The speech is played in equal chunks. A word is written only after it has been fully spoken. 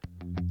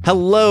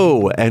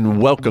Hello,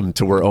 and welcome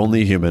to We're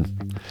Only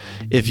Human.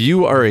 If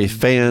you are a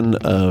fan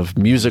of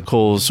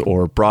musicals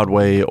or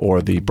Broadway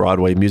or the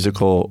Broadway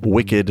musical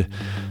Wicked,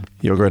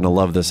 you're going to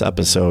love this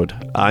episode.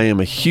 I am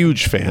a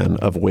huge fan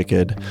of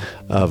Wicked,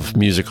 of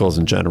musicals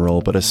in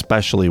general, but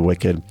especially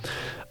Wicked.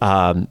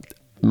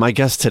 My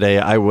guest today,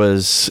 I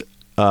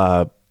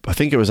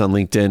think it was on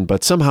LinkedIn,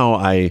 but somehow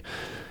I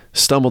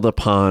stumbled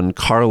upon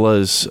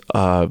Carla's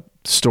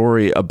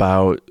story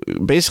about,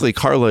 basically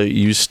Carla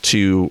used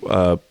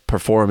to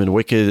perform in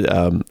Wicked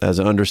as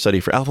an understudy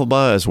for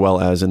Elphaba, as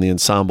well as in the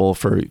ensemble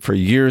for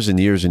years and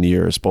years and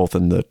years, both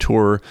in the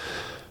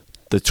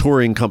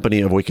touring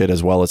company of Wicked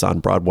as well as on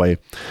Broadway.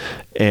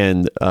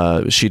 And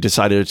she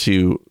decided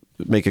to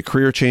make a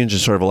career change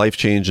and sort of a life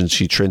change, and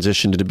she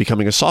transitioned into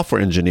becoming a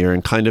software engineer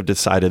and kind of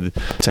decided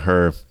to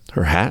her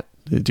hat.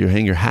 Do you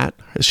hang your hat?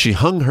 She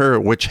hung her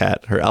witch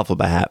hat, her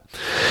Elphaba hat.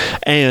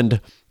 And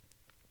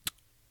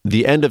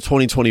the end of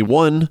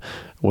 2021,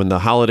 when the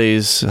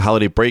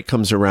holiday break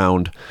comes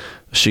around,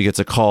 she gets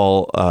a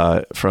call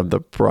from the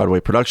Broadway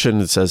production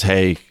that says,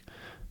 "Hey,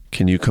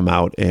 can you come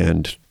out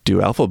and do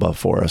Elphaba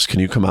for us? Can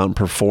you come out and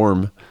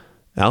perform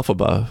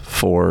Elphaba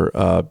for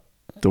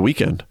the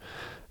weekend?"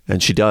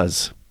 And she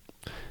does.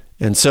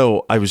 And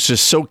so I was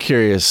just so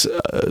curious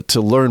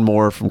to learn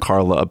more from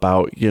Carla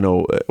about,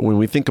 when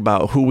we think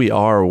about who we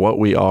are, what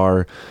we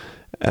are,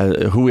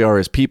 who we are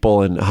as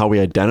people and how we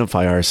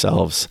identify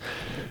ourselves,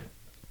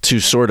 to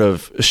sort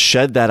of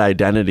shed that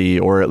identity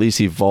or at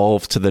least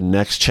evolve to the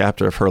next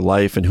chapter of her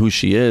life and who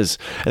she is,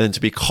 and then to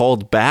be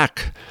called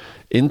back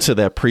into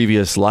that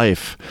previous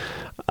life.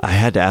 I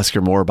had to ask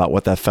her more about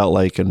what that felt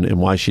like and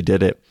why she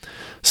did it.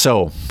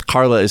 So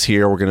Carla is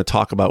here. We're going to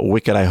talk about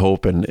Wicked, I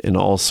hope, and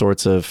all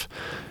sorts of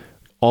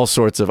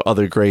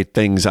other great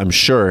things, I'm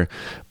sure.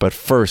 But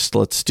first,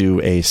 let's do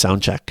a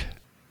sound check.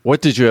 What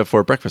did you have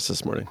for breakfast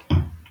this morning?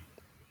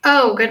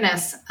 Oh,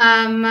 goodness.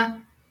 I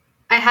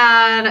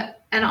had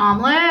an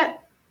omelet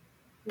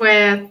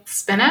with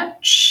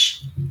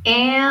spinach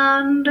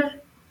and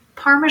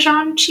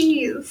Parmesan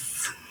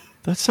cheese.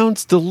 That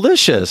sounds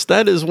delicious.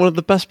 That is one of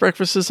the best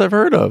breakfasts I've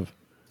heard of.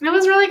 It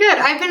was really good.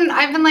 I've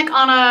been like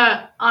on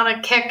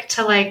a kick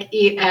to like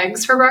eat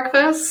eggs for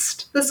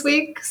breakfast this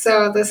week.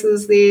 So this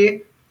is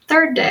the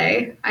third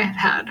day I have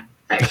had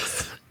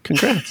eggs.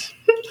 Congrats.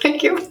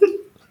 Thank you.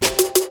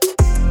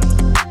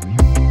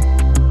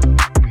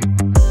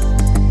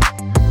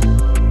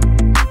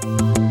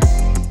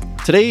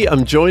 Today,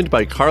 I'm joined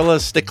by Carla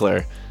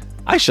Stickler.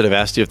 I should have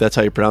asked you if that's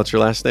how you pronounce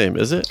your last name,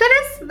 is it?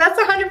 That's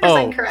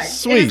 100% correct.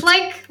 Sweet. It's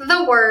like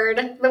the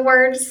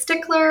word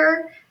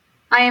stickler.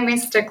 I am a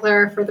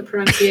stickler for the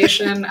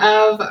pronunciation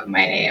of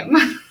my name.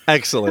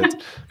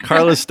 Excellent.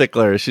 Carla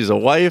Stickler. She's a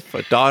wife,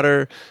 a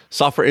daughter,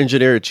 software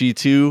engineer at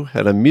G2,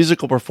 and a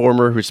musical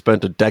performer who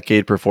spent a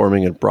decade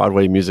performing in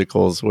Broadway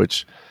musicals,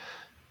 which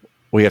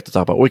we have to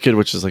talk about Wicked,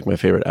 which is like my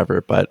favorite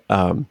ever. But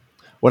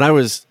when I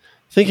was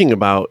thinking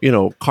about,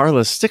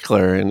 Carla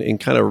Stickler and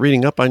kind of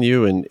reading up on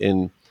you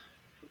and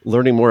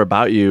learning more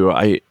about you,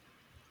 I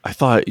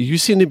thought you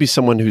seem to be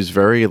someone who's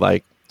very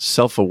like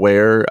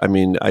self-aware. I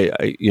mean,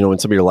 I in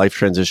some of your life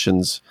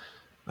transitions,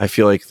 I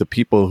feel like the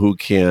people who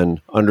can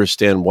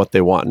understand what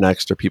they want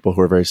next are people who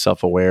are very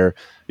self-aware.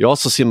 You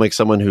also seem like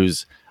someone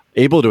who's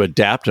able to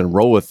adapt and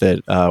roll with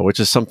it,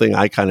 which is something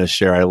I kind of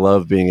share. I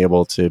love being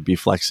able to be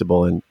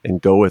flexible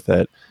and go with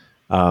it.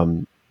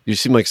 You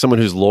seem like someone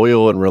who's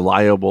loyal and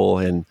reliable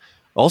and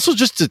also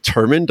just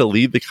determined to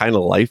lead the kind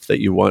of life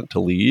that you want to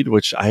lead,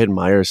 which I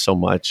admire so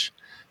much.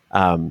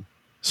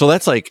 So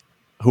that's like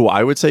who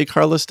I would say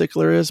Carla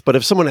Stickler is. But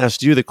if someone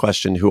asked you the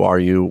question, who are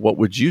you? What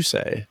would you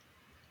say?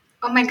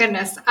 Oh my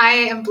goodness. I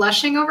am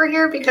blushing over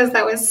here because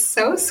that was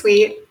so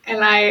sweet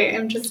and I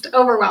am just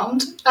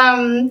overwhelmed.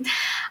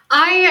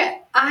 I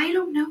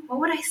don't know. What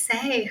would I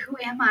say? Who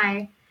am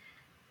I?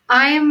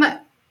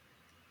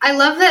 I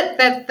love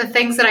that the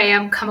things that I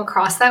am come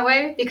across that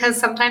way because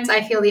sometimes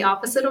I feel the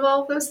opposite of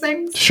all of those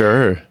things.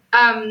 Sure.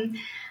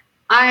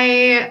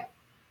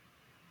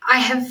 I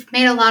have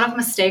made a lot of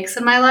mistakes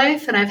in my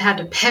life and I've had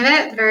to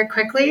pivot very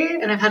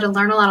quickly and I've had to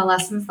learn a lot of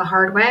lessons the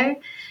hard way.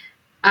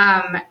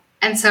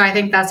 And so I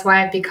think that's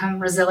why I've become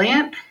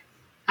resilient.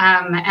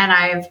 And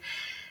I've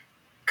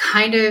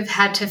kind of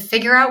had to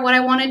figure out what I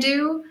want to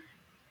do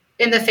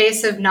in the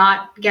face of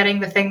not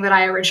getting the thing that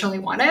I originally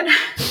wanted.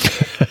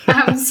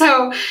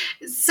 So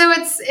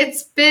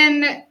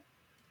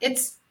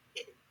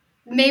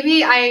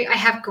maybe I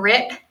have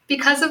grit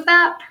because of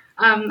that.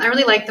 I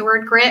really like the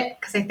word grit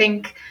because I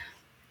think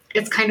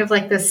it's kind of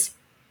like this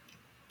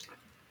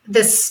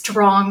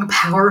strong,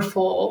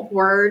 powerful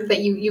word that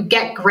you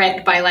get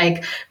grit by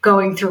like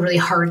going through really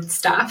hard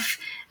stuff.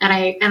 And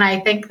I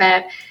think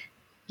that,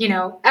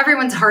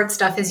 everyone's hard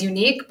stuff is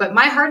unique, but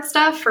my hard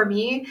stuff for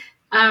me,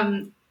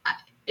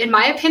 in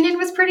my opinion,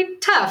 was pretty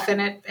tough.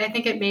 And I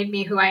think it made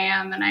me who I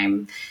am. And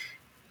I'm,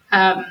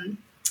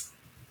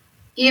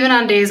 even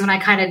on days when I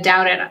kind of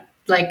doubt it,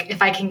 like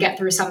if I can get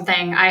through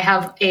something, I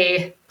have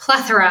a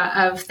plethora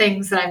of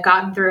things that I've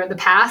gotten through in the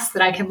past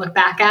that I can look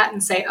back at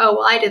and say, oh,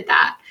 well, I did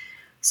that.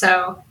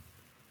 So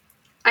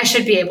I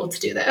should be able to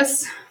do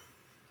this.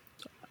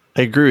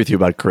 I agree with you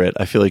about grit.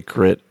 I feel like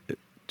grit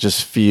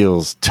just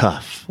feels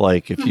tough.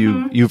 Like if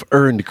you've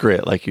earned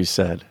grit, like you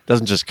said, it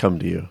doesn't just come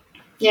to you.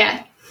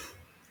 Yeah.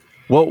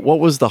 What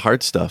was the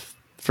hard stuff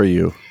for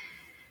you?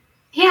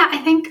 Yeah, I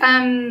think,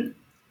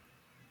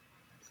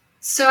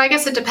 so I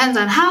guess it depends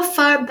on how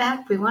far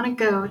back we want to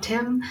go,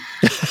 Tim.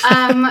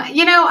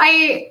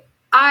 I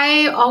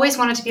always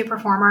wanted to be a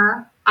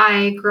performer.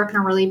 I grew up in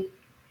a really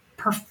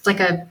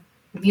a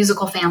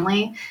musical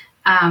family.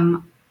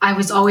 I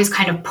was always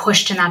kind of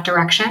pushed in that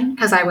direction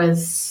because I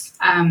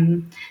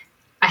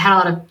had a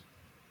lot of,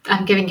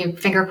 I'm giving you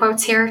finger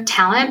quotes here,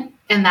 talent,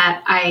 in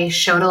that I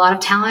showed a lot of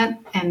talent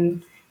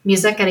in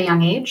music at a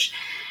young age.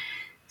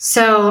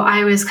 So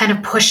I was kind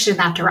of pushed in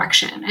that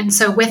direction. And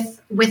so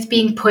with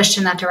being pushed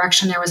in that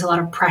direction, there was a lot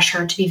of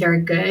pressure to be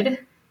very good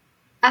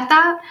at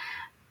that.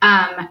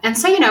 And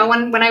so,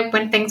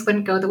 when things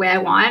wouldn't go the way I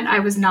want, I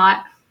was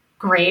not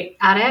great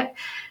at it.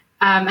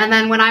 And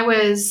then I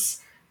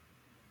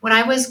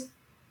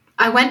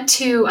went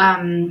to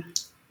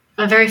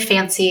a very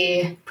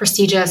fancy,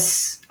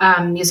 prestigious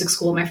music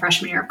school my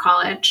freshman year of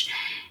college.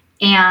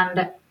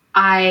 And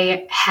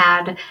I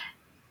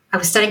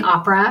was studying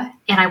opera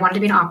and I wanted to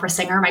be an opera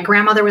singer. My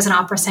grandmother was an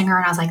opera singer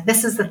and I was like,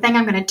 this is the thing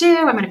I'm going to do.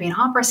 I'm going to be an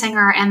opera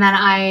singer. And then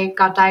I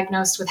got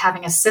diagnosed with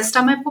having a cyst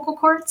on my vocal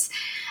cords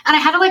and I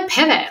had to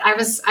pivot.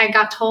 I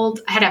got told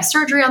I had to have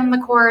surgery on the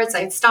cords. I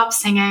had stopped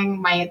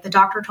singing. The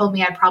doctor told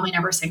me I'd probably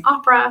never sing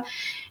opera.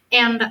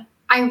 And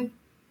I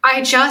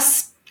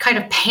just kind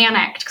of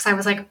panicked because I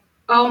was like,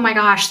 oh my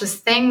gosh, this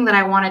thing that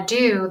I want to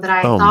do that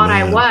I thought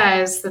man. I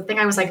was, the thing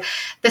I was like,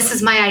 this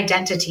is my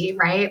identity,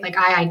 right? Like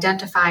I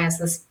identify as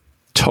this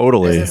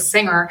totally as a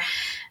singer.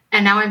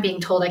 And now I'm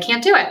being told I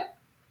can't do it.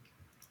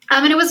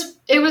 And it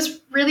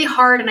was really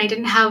hard and I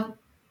didn't have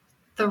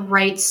the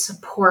right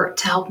support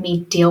to help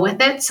me deal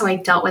with it. So I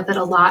dealt with it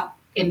a lot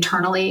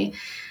internally.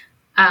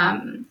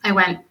 I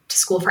went to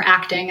school for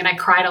acting and I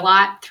cried a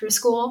lot through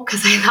school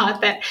because I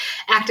thought that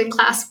acting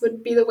class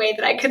would be the way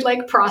that I could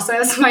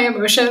process my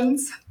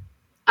emotions.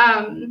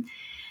 And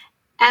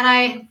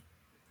I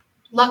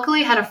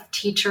luckily had a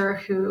teacher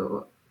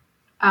who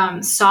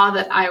saw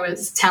that I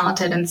was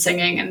talented in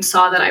singing and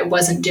saw that I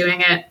wasn't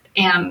doing it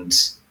and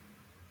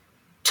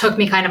took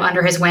me kind of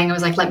under his wing and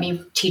was like, let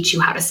me teach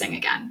you how to sing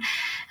again.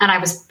 And it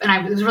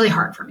was really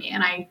hard for me.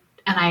 And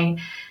I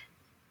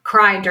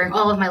cried during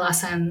all of my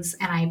lessons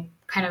and I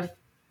kind of,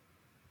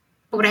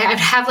 but I'd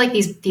have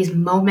these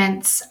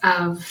moments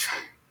of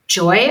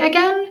joy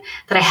again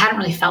that I hadn't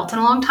really felt in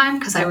a long time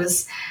because I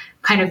was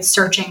kind of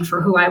searching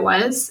for who I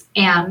was.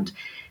 And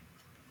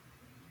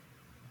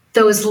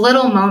those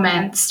little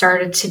moments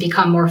started to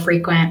become more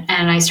frequent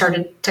and I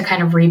started to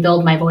kind of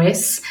rebuild my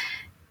voice.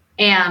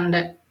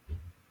 And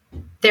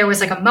there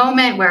was a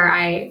moment where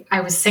I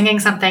was singing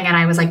something and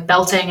I was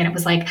belting and it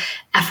was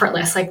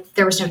effortless.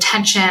 There was no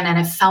tension and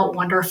it felt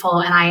wonderful.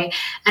 And I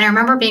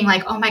remember being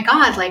oh my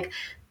God,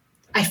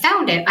 I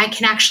found it. I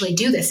can actually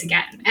do this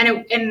again.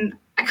 And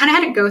I kind of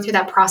had to go through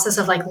that process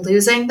of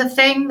losing the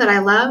thing that I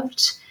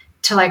loved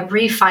to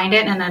re-find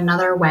it in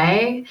another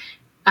way.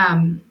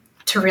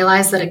 To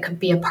realize that it could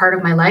be a part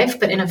of my life,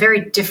 but in a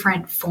very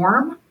different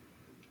form.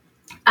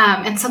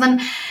 And so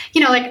then,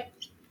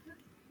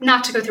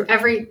 not to go through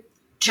every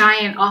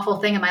giant awful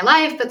thing in my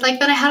life, but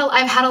then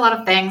I've had a lot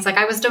of things.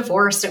 I was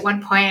divorced at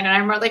one point, and I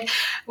remember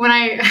when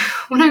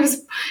I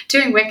was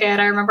doing Wicked,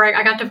 I remember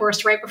I got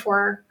divorced right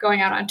before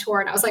going out on tour,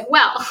 and I was like,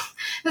 well,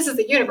 this is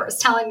the universe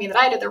telling me that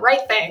I did the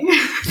right thing.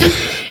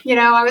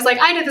 I was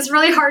I did this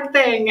really hard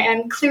thing,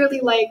 and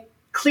clearly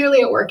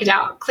it worked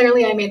out.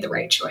 Clearly, I made the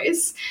right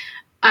choice.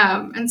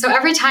 And so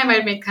every time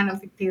I'd make kind of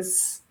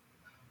these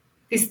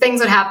things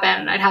would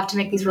happen, I'd have to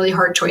make these really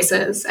hard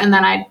choices. And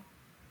then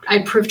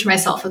I'd prove to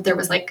myself that there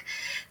was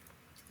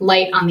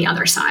light on the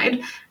other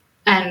side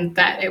and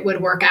that it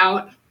would work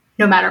out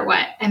no matter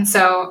what. And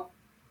so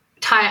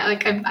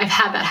I've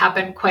had that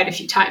happen quite a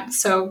few times.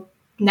 So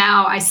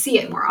now I see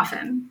it more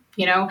often,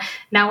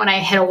 now when I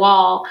hit a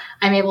wall,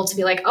 I'm able to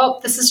be oh,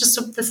 this is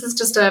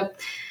just a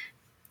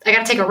I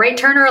got to take a right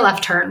turn or a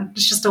left turn.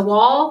 It's just a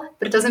wall,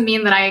 but it doesn't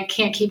mean that I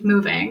can't keep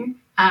moving.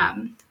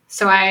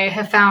 So I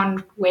have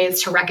found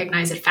ways to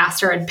recognize it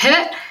faster and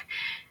pivot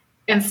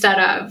instead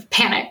of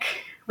panic,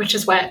 which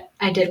is what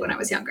I did when I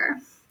was younger.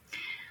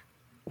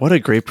 What a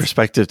great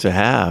perspective to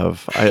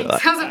have. That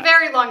was a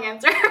very long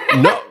answer.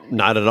 No,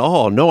 not at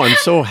all. No, I'm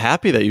so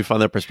happy that you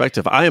found that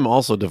perspective. I am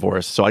also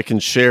divorced, so I can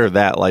share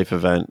that life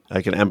event.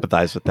 I can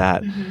empathize with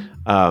that.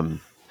 Mm-hmm.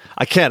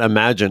 I can't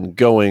imagine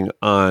going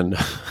on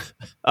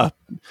a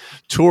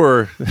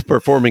tour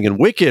performing in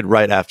Wicked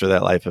right after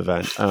that life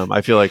event.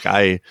 I feel like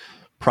I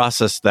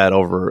processed that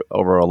over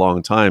a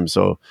long time.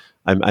 So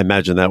I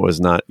imagine that was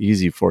not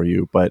easy for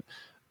you, but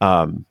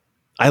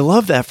I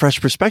love that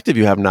fresh perspective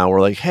you have now.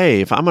 We're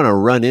hey, if I'm going to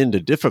run into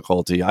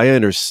difficulty, I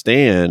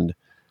understand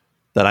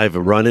that I've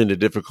run into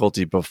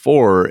difficulty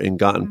before and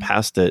gotten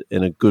past it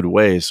in a good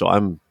way. So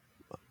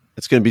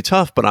it's going to be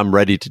tough, but I'm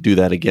ready to do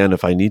that again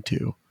if I need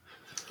to.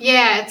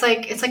 Yeah, it's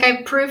like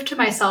I proved to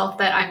myself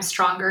that I'm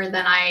stronger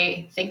than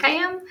I think I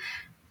am.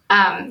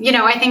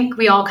 I think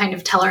we all kind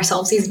of tell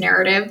ourselves these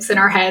narratives in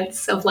our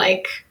heads of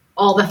like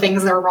all the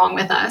things that are wrong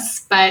with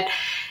us. But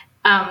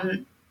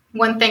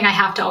one thing I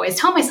have to always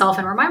tell myself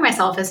and remind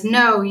myself is,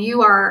 no,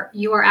 you are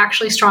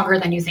actually stronger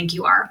than you think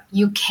you are.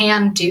 You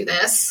can do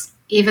this,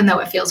 even though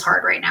it feels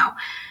hard right now.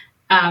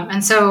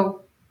 And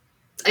so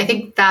I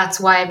think that's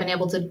why I've been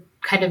able to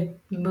kind of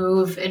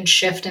move and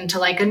shift into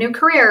like a new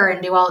career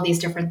and do all of these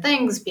different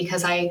things,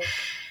 because I'm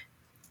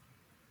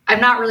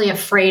not really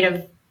afraid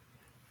of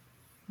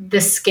the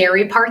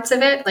scary parts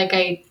of it. Like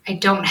I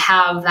don't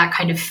have that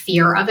kind of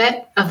fear of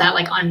it, of that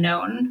like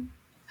unknown.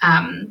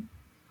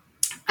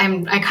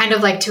 I kind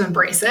of like to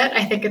embrace it.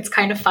 I think it's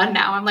kind of fun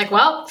now. I'm like,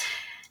 well,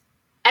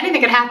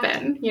 anything could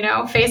happen,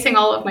 facing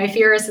all of my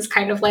fears has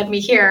kind of led me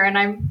here, and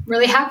I'm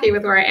really happy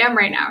with where I am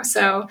right now.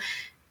 So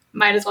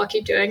might as well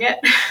keep doing it.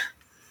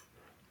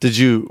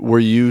 Were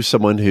you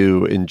someone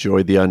who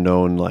enjoyed the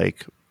unknown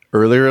like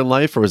earlier in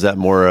life, or was that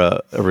more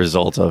a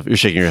result of, you're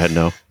shaking your head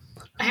no?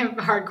 I'm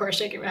hardcore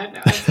shaking my head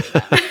no.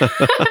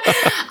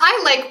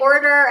 I like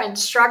order and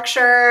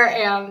structure,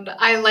 and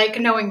I like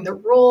knowing the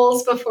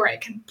rules before I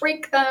can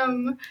break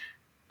them.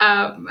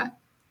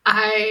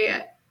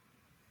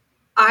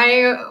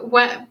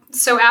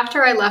 So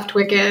after I left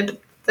Wicked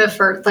the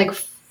first, like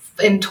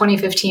in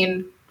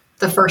 2015,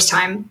 the first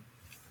time,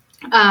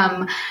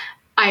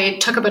 I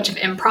took a bunch of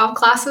improv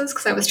classes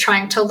because I was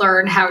trying to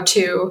learn how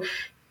to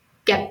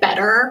get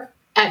better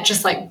at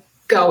just like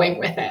going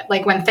with it.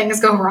 Like when things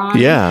go wrong.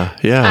 Yeah.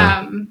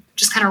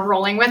 Just kind of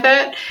rolling with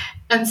it.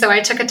 And so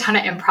I took a ton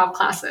of improv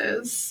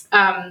classes.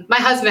 My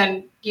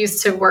husband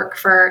used to work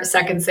for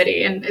Second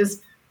City and is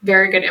a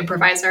very good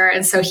improviser.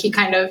 And so he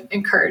kind of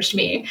encouraged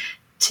me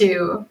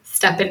to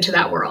step into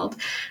that world.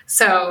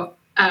 So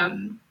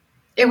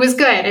it was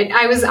good.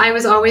 I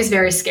was always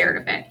very scared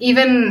of it.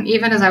 Even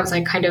as I was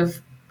like kind of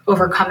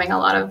overcoming a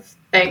lot of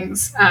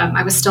things,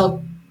 I was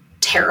still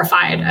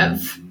terrified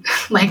of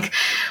like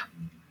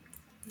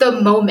the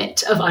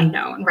moment of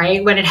unknown,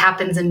 right? When it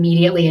happens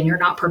immediately and you're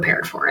not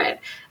prepared for it.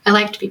 I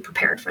like to be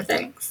prepared for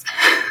things.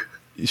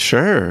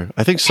 Sure.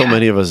 I think so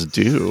many of us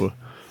do.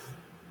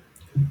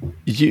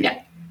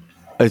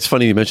 It's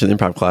funny you mentioned the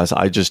improv class.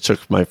 I just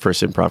took my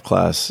first improv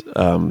class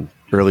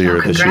earlier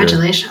this year.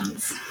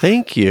 Congratulations.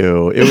 Thank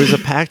you. It was a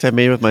pact I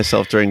made with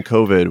myself during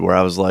COVID where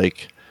I was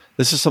like,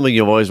 this is something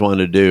you've always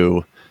wanted to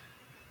do.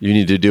 You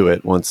need to do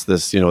it once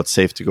this, it's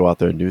safe to go out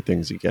there and do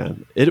things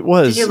again. It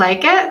was. Did you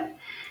like it?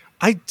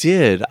 I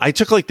did. I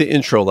took like the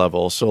intro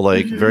level. So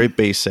like very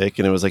basic,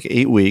 and it was like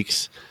 8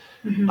 weeks.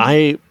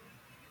 I'll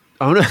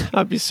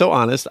be so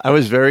honest. I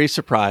was very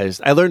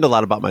surprised. I learned a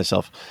lot about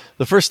myself.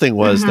 The first thing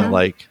was that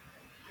like,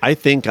 I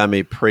think I'm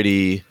a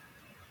pretty,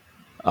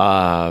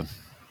 I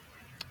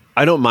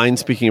don't mind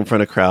speaking in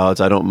front of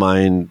crowds. I don't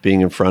mind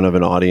being in front of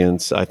an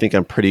audience. I think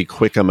I'm pretty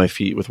quick on my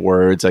feet with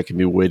words. I can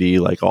be witty,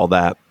 like all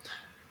that.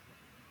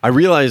 I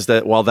realized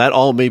that while that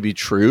all may be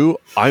true,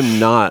 I'm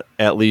not,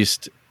 at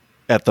least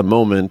at the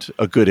moment,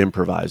 a good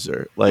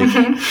improviser. Like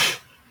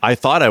I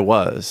thought I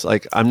was.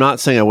 Like, I'm not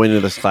saying I went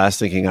into this class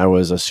thinking I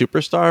was a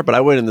superstar, but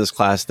I went in this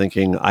class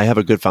thinking I have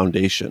a good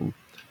foundation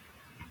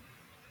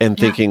and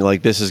thinking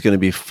like this is going to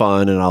be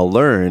fun and I'll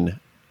learn.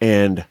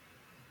 And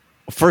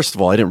first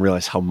of all, I didn't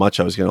realize how much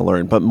I was going to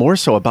learn, but more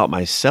so about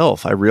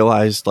myself. I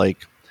realized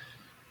like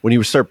when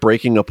you start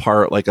breaking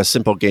apart like a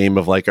simple game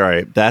of like, all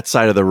right, that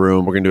side of the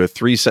room, we're going to do a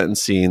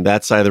 3-sentence scene.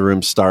 That side of the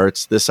room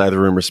starts, this side of the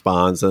room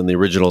responds, and the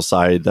original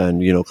side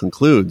then,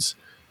 concludes.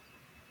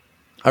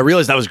 I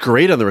realized that was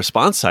great on the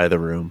response side of the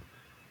room.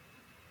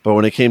 But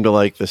when it came to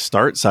like the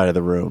start side of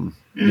the room,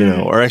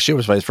 or actually it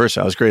was vice versa.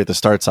 I was great at the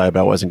start side,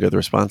 but I wasn't good at the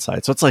response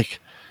side. So it's like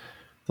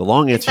the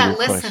long answer. It's that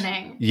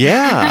listening.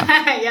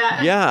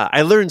 Yeah. Yeah.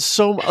 I learned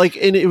so much,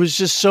 and it was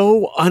just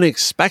so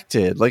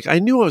unexpected. Like I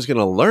knew I was going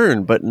to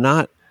learn, but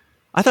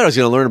I thought I was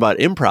going to learn about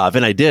improv,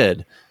 and I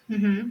did.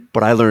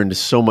 But I learned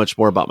so much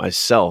more about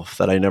myself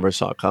that I never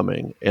saw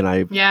coming. And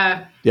I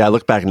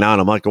look back now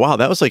and I'm like, wow,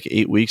 that was like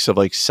 8 weeks of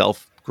like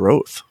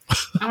self-growth.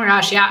 Oh my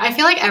gosh. Yeah. I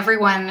feel like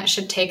everyone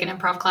should take an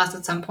improv class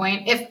at some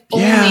point, if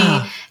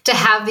only to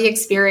have the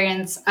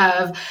experience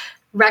of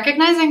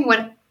recognizing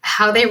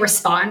how they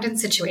respond in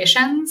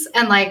situations,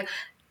 and like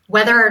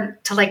whether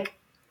to like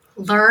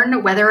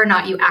learn whether or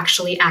not you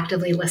actually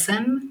actively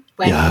listen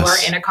when you are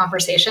in a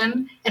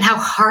conversation, and how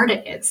hard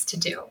it is to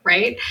do,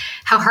 right?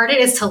 How hard it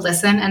is to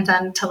listen and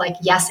then to like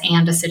yes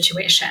and a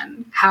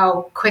situation.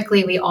 How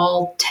quickly we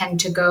all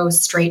tend to go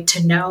straight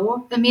to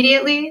no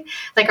immediately.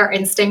 Like our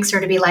instincts are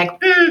to be like,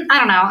 I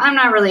don't know, I'm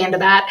not really into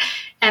that.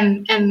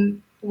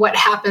 And what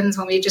happens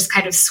when we just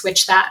kind of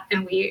switch that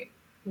and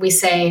we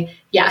say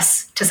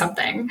yes to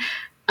something?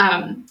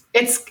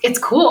 It's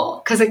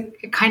cool because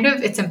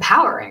it's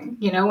empowering,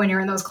 when you're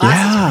in those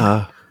classes.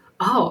 Yeah.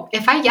 Oh,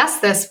 if I yes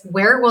this,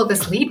 where will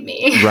this lead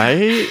me?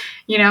 Right?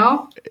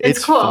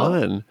 It's cool.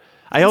 Fun.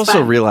 I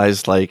also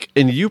realized, like,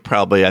 and you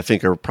probably, I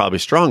think, are probably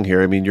strong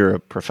here. I mean, you're a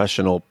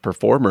professional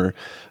performer.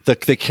 The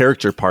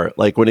character part,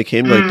 like when it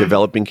came to like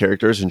developing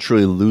characters and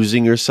truly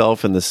losing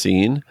yourself in the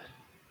scene.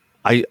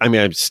 I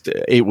mean, I'm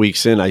 8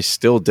 weeks in. I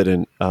still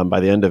didn't. By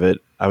the end of it,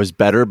 I was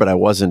better, but I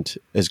wasn't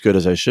as good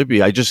as I should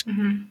be. I just,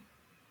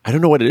 I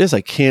don't know what it is.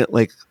 I can't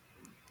like.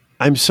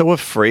 I'm so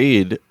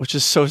afraid, which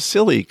is so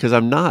silly because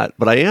I'm not,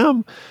 but I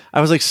am.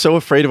 I was like so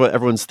afraid of what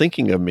everyone's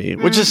thinking of me,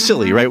 which is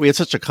silly, right? We had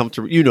such a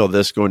comfortable, you know,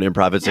 this going to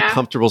improv, it's a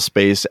comfortable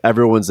space.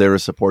 Everyone's there to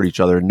support each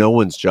other. No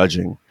one's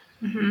judging.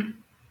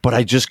 But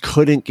I just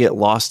couldn't get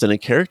lost in a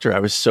character. I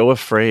was so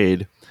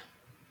afraid.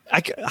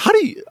 How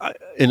do you,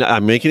 and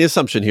I'm making the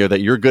assumption here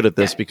that you're good at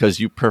this because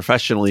you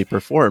professionally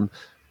perform.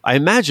 I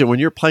imagine when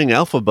you're playing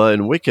Elphaba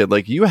and Wicked,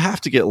 like you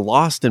have to get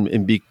lost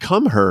and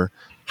become her.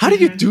 How do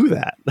you do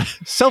that?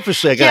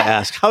 Selfishly, I got to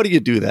ask, how do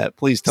you do that?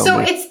 Please tell me. So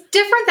it's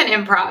different than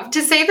improv.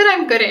 To say that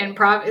I'm good at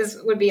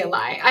improv would be a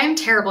lie. I am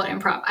terrible at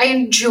improv. I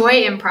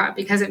enjoy improv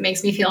because it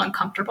makes me feel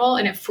uncomfortable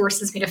and it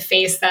forces me to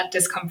face that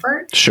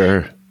discomfort.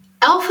 Sure.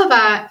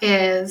 Elphaba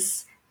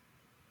is,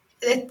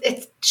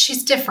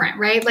 she's different,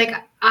 right? Like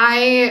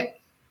I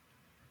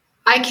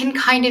can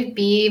kind of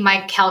be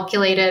my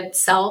calculated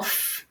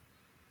self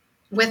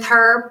with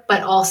her,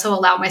 but also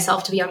allow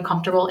myself to be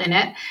uncomfortable in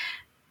it.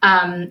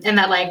 And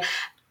that like,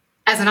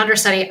 as an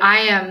understudy, I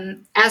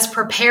am as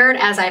prepared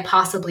as I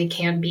possibly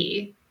can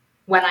be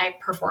when I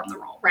perform the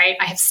role, right?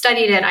 I have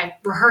studied it, I've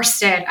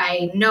rehearsed it,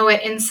 I know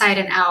it inside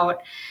and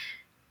out.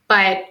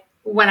 But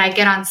when I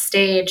get on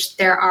stage,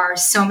 there are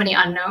so many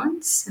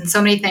unknowns and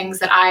so many things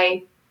that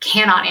I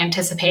cannot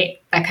anticipate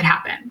that could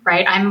happen,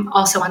 right? I'm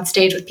also on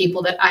stage with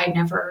people that I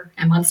never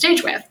am on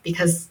stage with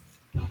because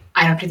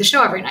I don't do the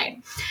show every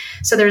night.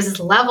 So there's this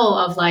level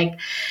of like,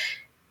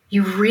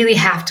 you really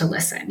have to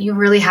listen. You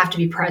really have to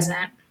be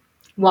present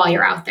while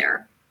you're out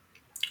there.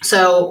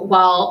 So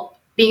while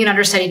being an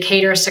understudy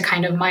caters to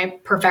kind of my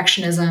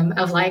perfectionism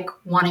of like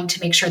wanting to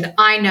make sure that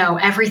I know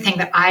everything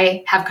that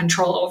I have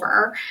control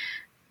over,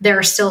 there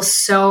are still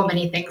so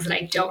many things that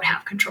I don't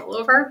have control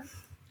over.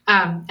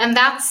 And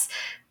that's,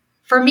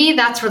 for me,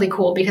 that's really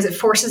cool because it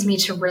forces me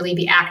to really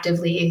be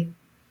actively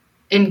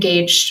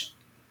engaged,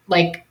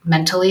 like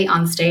mentally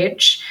on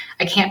stage.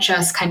 I can't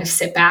just kind of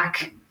sit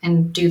back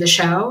and do the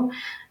show.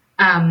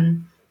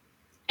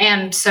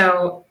 And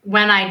so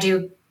when I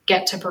do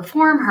get to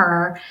perform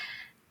her,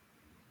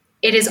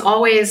 it is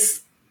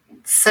always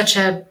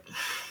so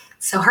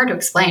hard to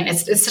explain.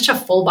 It's such a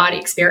full body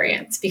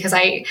experience because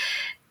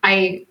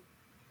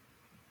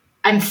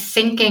I'm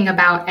thinking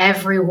about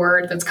every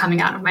word that's coming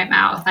out of my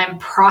mouth. I'm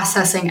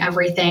processing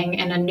everything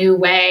in a new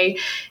way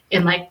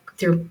in like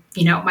through,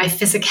 you know, my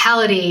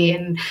physicality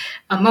and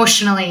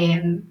emotionally.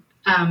 And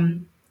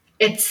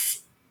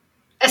it's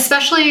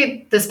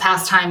especially this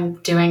past time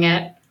doing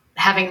it,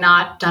 having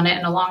not done it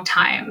in a long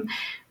time,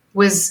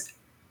 was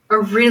a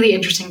really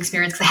interesting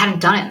experience because I hadn't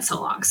done it in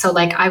so long. So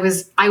like I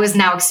was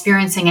now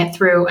experiencing it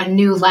through a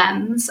new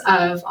lens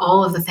of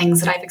all of the things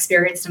that I've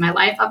experienced in my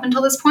life up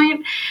until this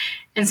point.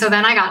 And so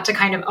then I got to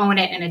kind of own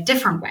it in a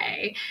different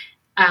way.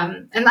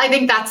 And I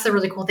think that's the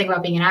really cool thing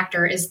about being an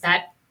actor is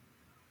that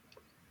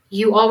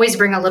you always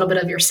bring a little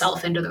bit of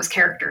yourself into those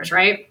characters,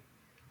 right?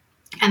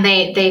 And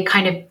they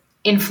kind of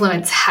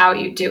influence how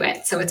you do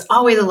it. So it's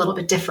always a little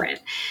bit different.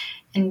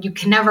 And you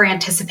can never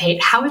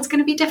anticipate how it's going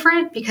to be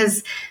different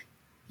because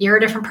you're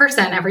a different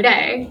person every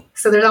day.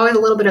 So there's always a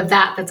little bit of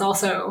that that's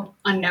also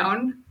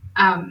unknown,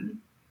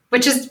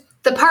 which is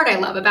the part I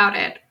love about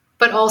it,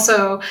 but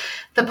also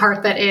the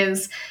part that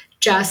is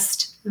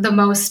just the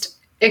most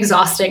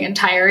exhausting and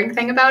tiring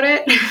thing about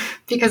it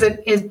because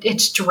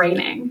it's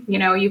draining. You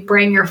know, you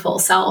bring your full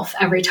self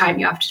every time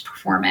you have to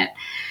perform it.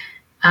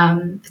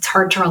 It's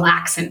hard to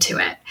relax into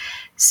it.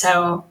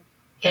 So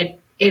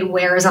it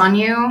wears on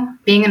you.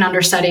 Being an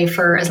understudy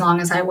for as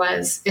long as I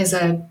was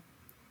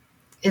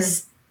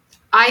is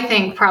I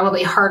think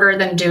probably harder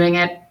than doing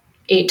it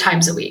 8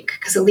 times a week.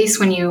 Because at least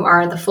when you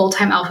are the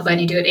full-time Elphaba and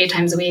you do it 8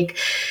 times a week,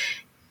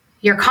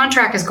 your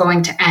contract is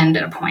going to end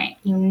at a point.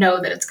 You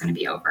know that it's going to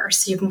be over.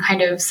 So you can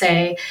kind of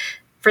say,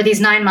 for these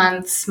 9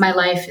 months, my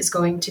life is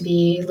going to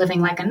be living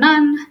like a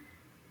nun,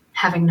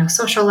 having no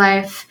social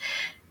life.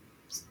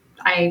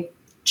 I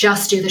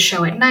just do the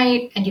show at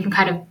night, and you can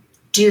kind of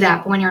do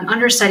that. But when you're an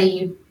understudy,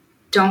 you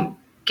don't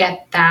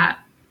get that.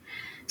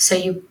 So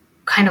you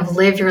kind of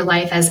live your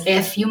life as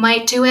if you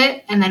might do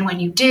it. And then when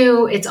you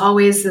do, it's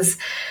always this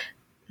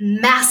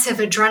massive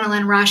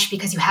adrenaline rush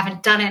because you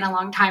haven't done it in a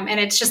long time. And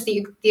it's just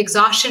the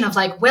exhaustion of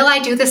like, will I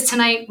do this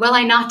tonight? Will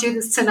I not do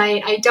this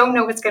tonight? I don't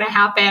know what's going to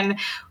happen.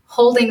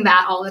 Holding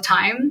that all the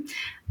time.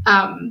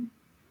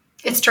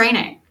 It's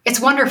draining. It's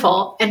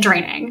wonderful and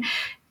draining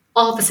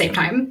all at the same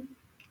time.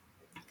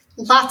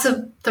 Lots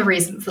of the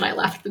reasons that I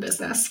left the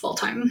business full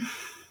time.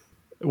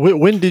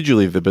 When did you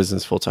leave the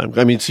business full time?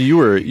 I mean, so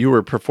you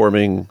were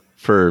performing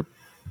for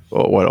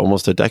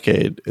almost a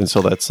decade, and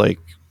so that's like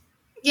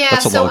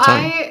that's a long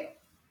time.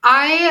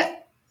 I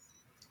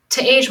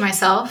to age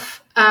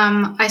myself,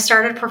 I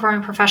started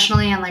performing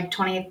professionally in like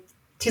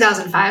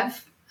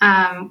 2005.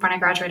 when I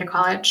graduated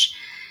college.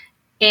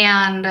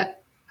 And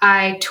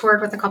I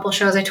toured with a couple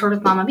shows. I toured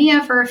with Mamma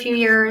Mia for a few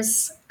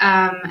years.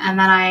 And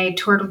then I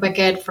toured with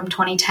Wicked from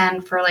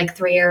 2010 for like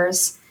 3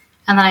 years.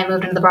 And then I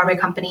moved into the Broadway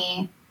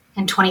company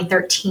in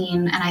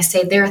 2013. And I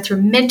stayed there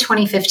through mid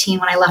 2015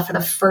 when I left for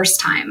the first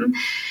time.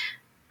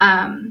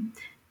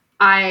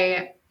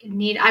 I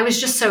was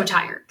just so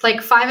tired.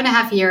 Like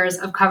 5.5 years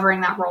of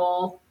covering that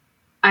role.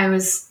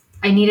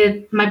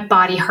 My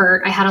body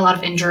hurt. I had a lot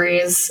of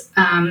injuries.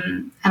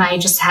 And I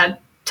just had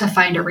to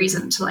find a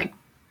reason to like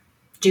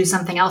do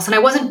something else. And I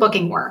wasn't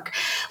booking work.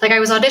 Like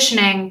I was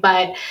auditioning,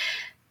 but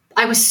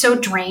I was so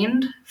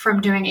drained from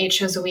doing 8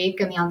 shows a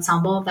week in the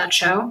ensemble of that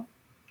show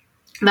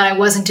that I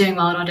wasn't doing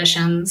well at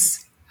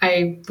auditions.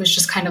 I was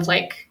just kind of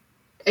like,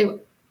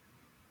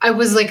 I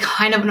was like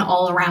kind of an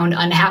all around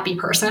unhappy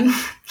person.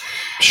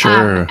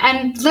 Sure.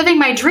 And living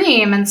my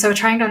dream. And so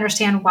trying to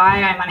understand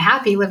why I'm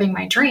unhappy living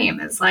my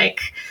dream is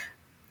like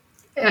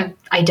an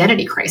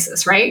identity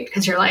crisis, right?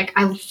 Because you're like,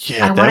 I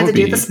wanted to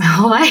do this my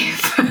whole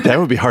life. That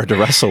would be hard to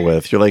wrestle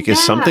with. You're like,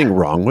 is something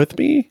wrong with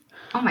me?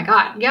 Oh my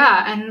God.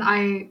 Yeah. And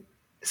I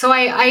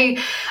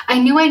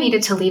knew I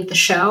needed to leave the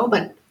show,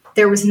 but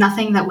there was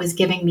nothing that was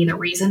giving me the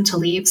reason to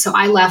leave. So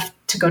I left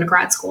to go to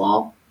grad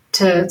school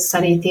to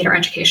study theater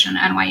education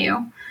at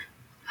NYU.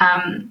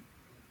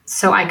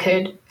 So I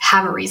could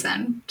have a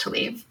reason to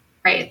leave,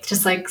 right?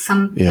 Just like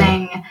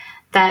something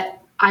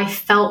that I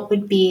felt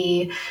would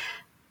be,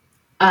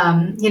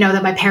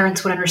 that my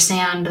parents would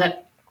understand,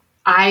 that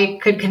I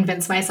could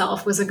convince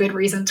myself was a good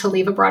reason to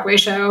leave a Broadway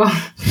show.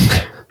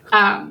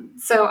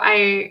 So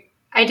I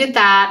did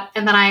that,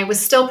 and then I was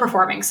still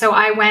performing. So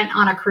I went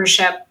on a cruise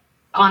ship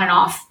on and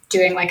off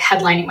doing like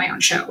headlining my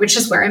own show, which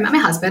is where I met my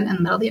husband in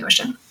the middle of the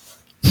ocean.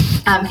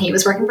 He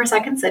was working for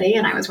Second City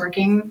and I was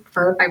doing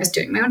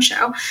my own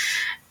show.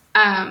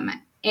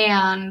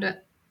 And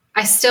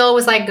I still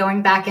was like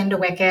going back into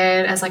Wicked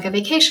as like a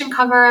vacation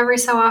cover every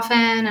so often.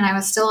 And I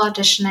was still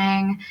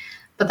auditioning,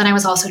 but then I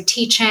was also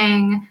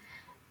teaching.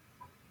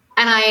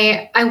 And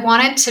I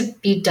wanted to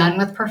be done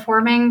with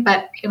performing,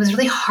 but it was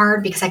really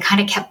hard because I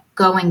kind of kept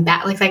going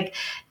back. Like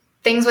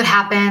things would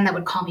happen that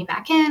would call me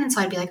back in. And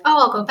so I'd be like, oh,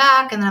 I'll go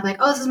back. And then I'd be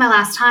like, oh, this is my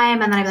last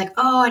time. And then I'd be like,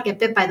 oh, I'd get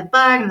bit by the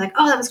bug. And I'm like,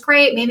 oh, that was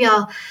great. Maybe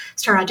I'll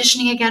start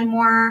auditioning again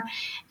more.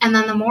 And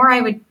then the more I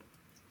would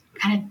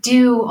kind of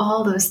do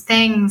all those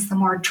things, the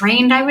more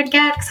drained I would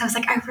get. Because I was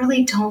like, I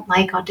really don't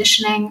like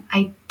auditioning.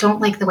 I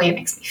don't like the way it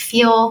makes me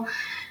feel.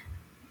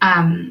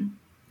 And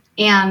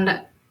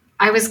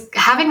I was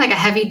having like a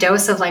heavy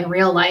dose of like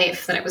real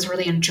life that I was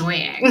really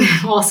enjoying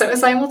also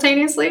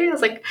simultaneously. I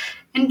was like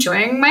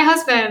enjoying my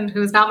husband,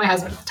 who was not my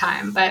husband at the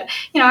time, but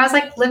I was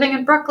like living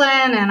in Brooklyn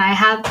and I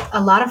had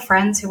a lot of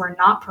friends who were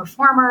not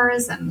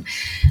performers and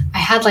I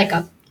had like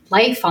a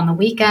life on the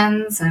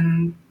weekends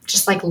and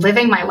just like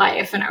living my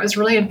life. And I was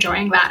really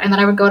enjoying that. And then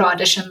I would go to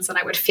auditions and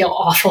I would feel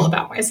awful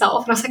about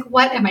myself. And I was like,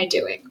 what am I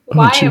doing?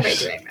 Why am I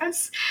doing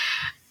this?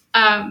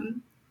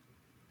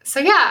 So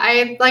yeah,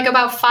 I like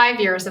about 5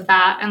 years of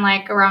that. And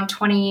like around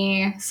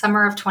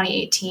summer of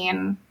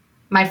 2018,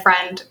 my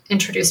friend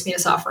introduced me to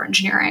software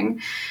engineering,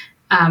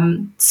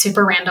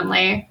 super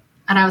randomly.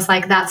 And I was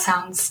like, that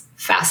sounds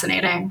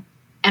fascinating.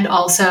 And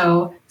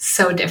also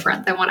so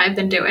different than what I've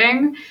been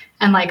doing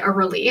and like a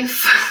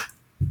relief.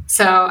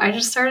 So I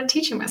just started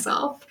teaching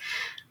myself.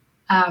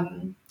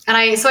 And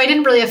I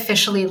didn't really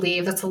officially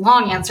leave. That's a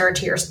long answer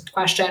to your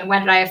question.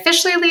 When did I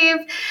officially leave?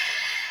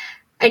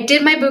 I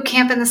did my boot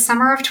camp in the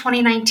summer of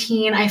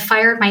 2019. I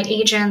fired my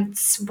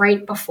agents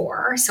right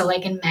before, so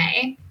like in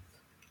May.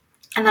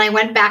 And then I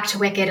went back to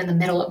Wicked in the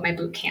middle of my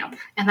boot camp.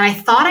 And then I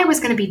thought I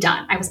was going to be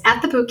done. I was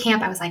at the boot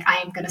camp. I was like,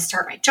 I am going to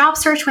start my job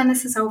search when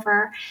this is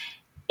over.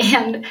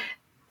 And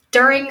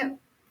during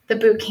the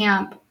boot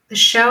camp, the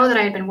show that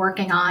I had been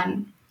working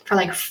on for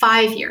like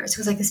 5 years, it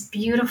was like this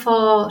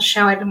beautiful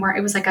show I've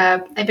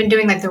been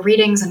doing like the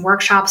readings and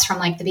workshops from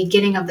like the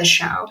beginning of the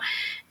show.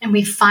 And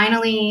we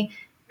finally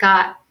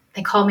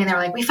they called me and they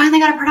were like, we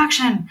finally got a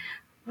production.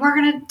 We're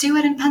going to do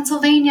it in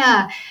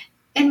Pennsylvania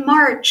in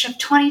March of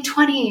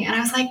 2020. And I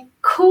was like,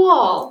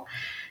 cool.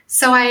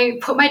 So I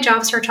put my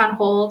job search on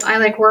hold. I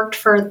like worked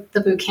for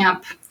the boot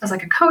camp as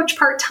like a coach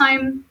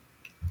part-time.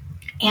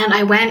 And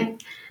I wanted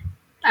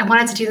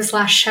to do this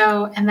last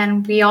show. And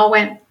then we all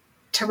went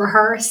to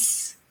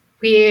rehearse.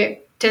 We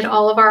did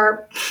all of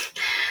our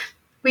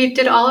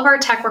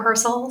tech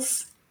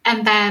rehearsals.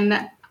 And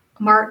then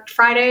March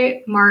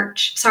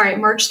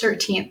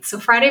 13th. So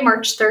Friday,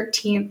 March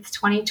 13th,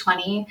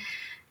 2020,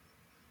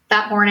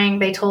 that morning,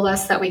 they told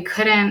us that we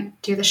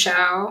couldn't do the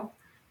show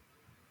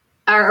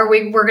or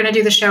we were going to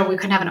do the show. We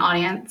couldn't have an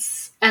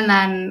audience. And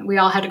then we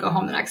all had to go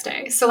home the next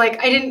day. So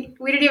like, we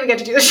didn't even get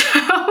to do the show.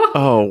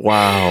 Oh,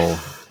 wow.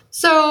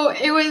 So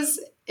it was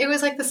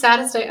like the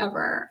saddest day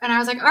ever. And I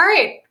was like, all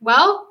right,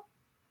 well,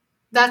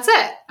 that's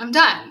it. I'm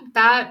done.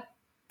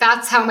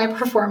 That's how my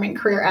performing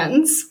career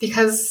ends,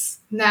 because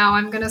now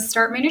I'm going to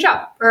start my new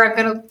job, or I'm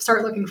going to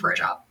start looking for a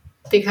job,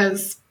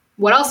 because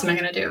what else am I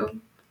going to do?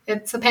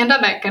 It's a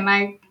pandemic and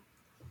I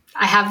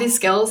I have these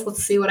skills.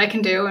 Let's see what I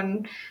can do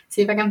and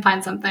see if I can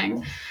find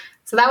something.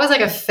 So that was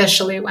like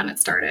officially when I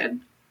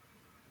started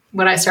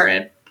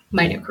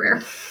my new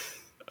career.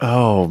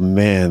 Oh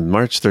man,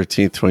 March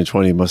 13th,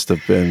 2020 must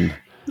have been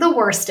the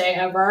worst day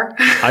ever.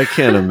 I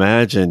can't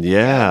imagine.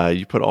 Yeah.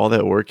 You put all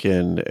that work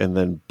in and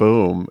then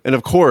boom. And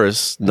of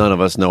course, none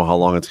of us know how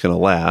long it's going to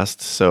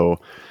last.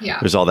 So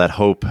there's all that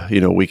hope,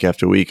 week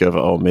after week of,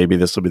 oh, maybe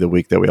this will be the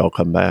week that we all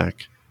come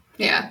back.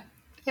 Yeah.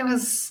 It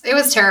was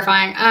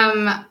terrifying.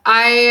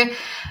 I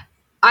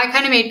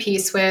kind of made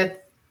peace with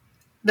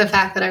the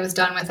fact that I was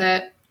done with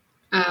it.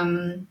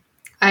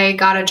 I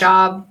got a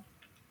job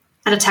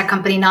at a tech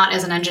company, not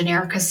as an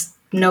engineer, because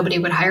nobody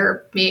would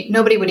hire me.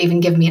 Nobody would even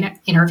give me an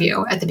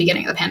interview at the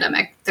beginning of the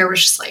pandemic. There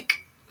was just it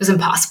was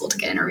impossible to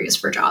get interviews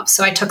for jobs.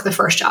 So I took the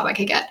first job I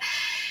could get.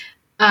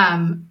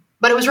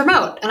 But it was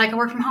remote and I could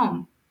work from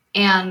home.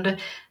 And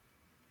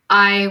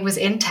I was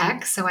in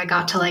tech, so I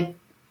got to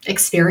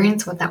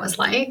experience what that was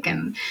like.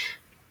 And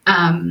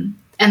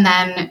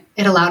then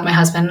it allowed my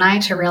husband and I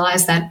to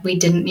realize that we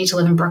didn't need to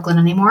live in Brooklyn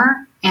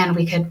anymore. And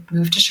we could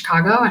move to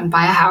Chicago and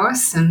buy a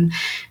house and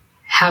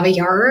have a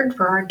yard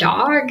for our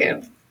dog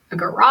and a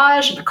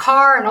garage and a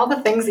car and all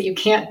the things that you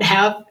can't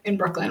have in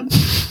Brooklyn.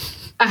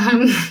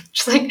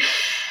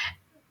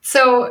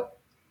 So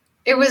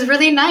it was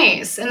really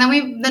nice. And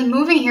then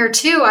moving here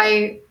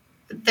too,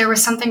 there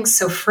was something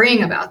so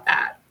freeing about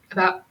that,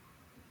 about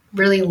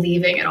really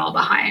leaving it all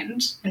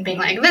behind and being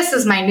like, this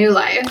is my new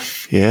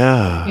life.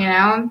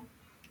 Yeah.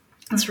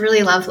 It's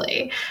really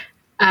lovely.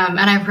 And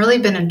I've really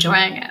been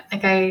enjoying it.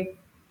 I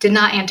did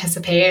not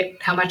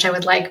anticipate how much I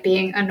would like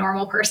being a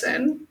normal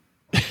person.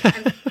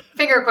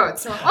 Finger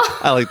quotes, normal.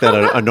 I like that,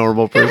 a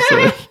normal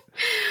person.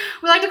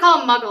 We like to call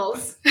them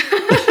muggles.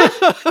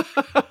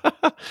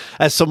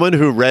 As someone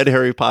who read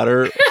Harry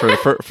Potter for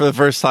the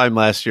first time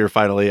last year,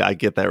 finally, I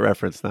get that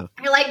reference now.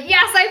 You're like,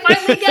 yes, I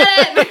finally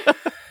get it.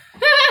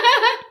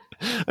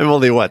 I'm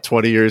only,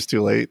 20 years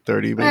too late?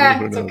 30 maybe?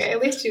 Who knows? Okay. At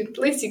least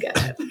you get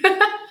it.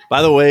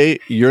 By the way,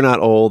 you're not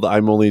old.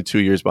 I'm only 2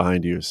 years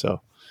behind you,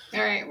 so. All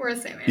right, we're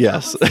the same age.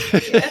 Yes.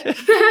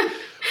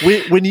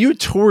 When you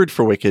toured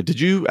for Wicked, did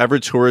you ever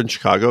tour in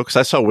Chicago? Because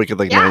I saw Wicked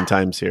 9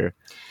 times here.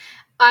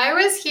 I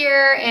was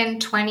here in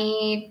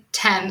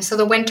 2010, so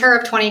the winter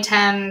of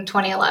 2010,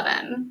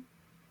 2011.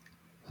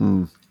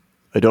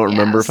 I don't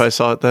remember if I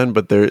saw it then,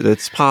 but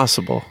it's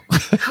possible.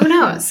 Who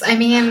knows? I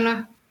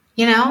mean,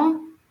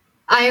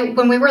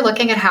 when we were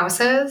looking at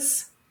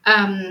houses,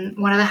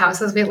 one of the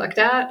houses we looked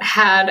at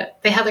had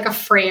a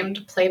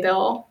framed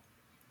playbill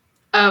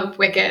of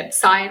Wicked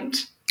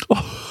signed.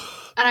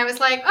 And I was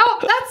like, oh,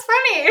 that's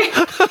funny.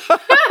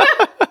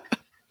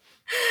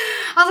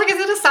 I was like, is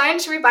it a sign?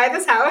 Should we buy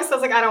this house? I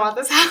was like, I don't want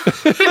this house.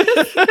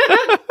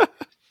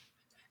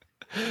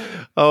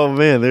 Oh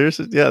man, there's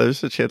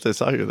a chance I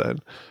saw you then.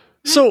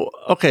 So,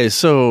 okay.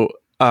 So,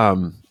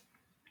 I'm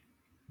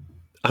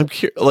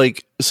curious,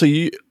 so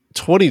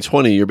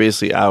 2020, you're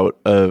basically out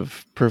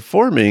of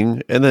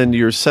performing and then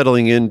you're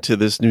settling into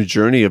this new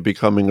journey of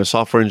becoming a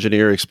software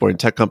engineer, exploring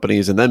tech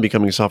companies and then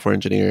becoming a software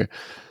engineer.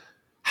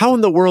 How in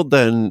the world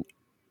then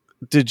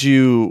did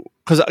you,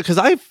 because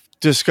I've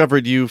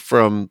discovered you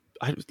from,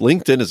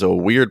 LinkedIn is a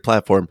weird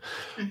platform,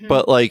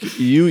 but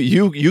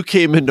you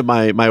came into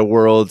my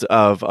world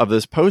of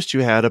this post you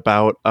had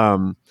about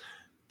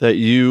that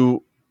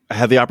you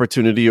had the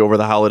opportunity over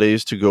the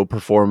holidays to go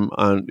perform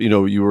on,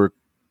 you were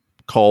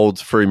called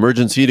for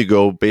emergency to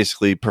go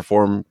basically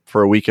perform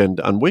for a weekend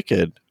on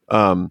Wicked.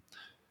 So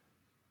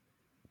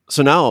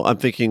now I'm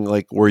thinking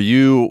were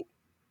you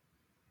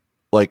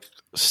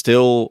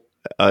still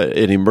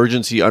an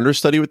emergency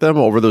understudy with them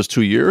over those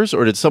 2 years,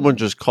 or did someone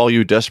just call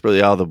you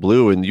desperately out of the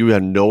blue and you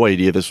had no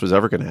idea this was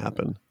ever going to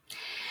happen?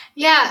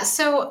 Yeah.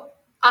 So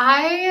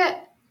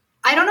I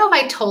don't know if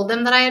I told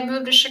them that I had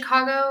moved to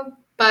Chicago,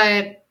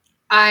 but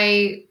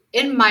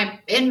in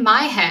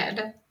my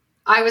head,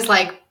 I was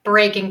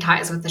breaking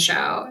ties with the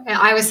show. And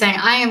I was saying,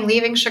 I am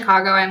leaving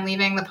Chicago. I'm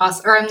leaving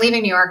I'm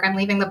leaving New York. I'm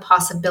leaving the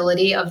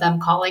possibility of them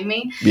calling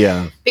me.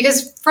 Yeah.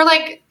 Because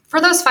for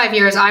those 5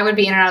 years, I would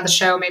be in and out of the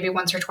show maybe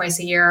once or twice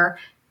a year.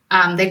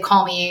 They'd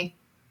call me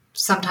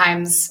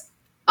sometimes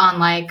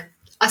on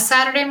a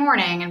Saturday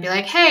morning and be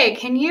like, hey,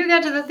 can you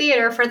get to the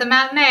theater for the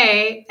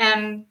matinee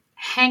and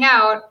hang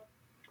out?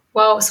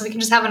 Well, so we can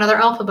just have another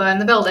Elphaba in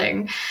the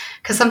building.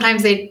 Because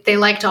sometimes they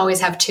like to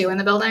always have two in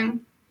the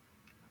building.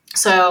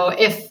 So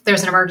if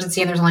there's an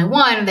emergency and there's only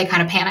one, they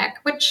kind of panic,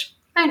 which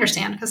I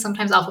understand because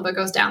sometimes Elphaba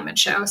goes down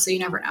mid-show, so you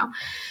never know.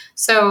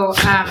 So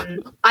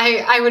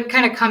I would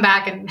kind of come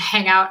back and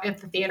hang out at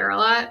the theater a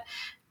lot.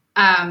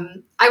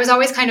 I was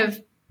always kind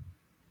of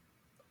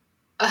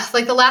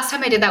the last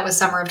time I did that was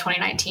summer of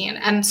 2019.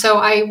 And so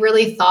I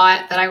really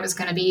thought that I was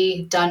going to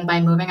be done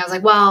by moving. I was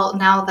like, well,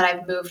 now that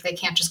I've moved, they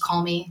can't just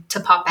call me to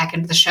pop back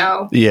into the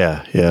show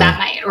that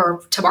night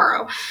or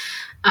tomorrow.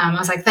 I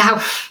was like,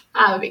 that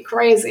would be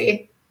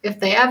crazy if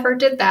they ever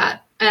did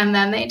that. And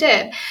then they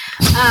did.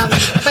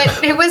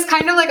 But it was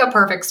kind of like a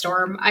perfect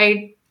storm.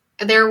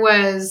 There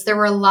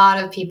were a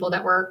lot of people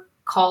that were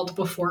called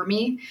before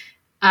me.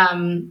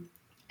 And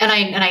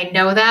I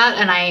know that,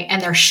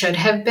 and there should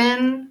have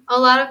been a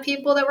lot of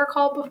people that were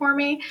called before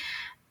me.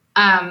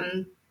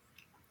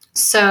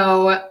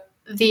 So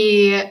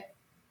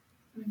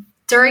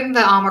during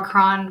the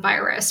Omicron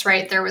virus,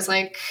 right, there was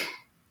like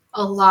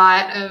a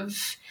lot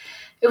of,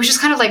 it was just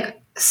kind of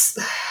like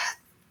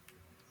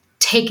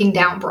taking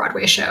down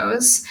Broadway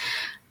shows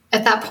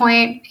at that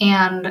point.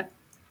 And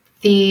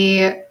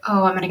I'm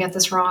going to get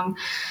this wrong.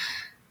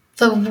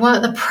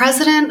 The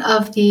president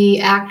of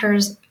the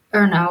actors,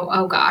 or no,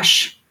 oh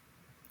gosh,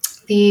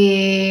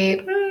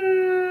 I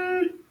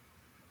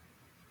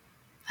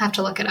have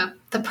to look it up.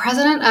 The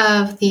president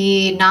of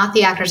not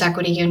the Actors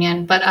Equity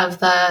Union, but of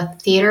the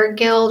Theater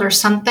Guild or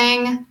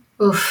something.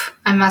 Oof,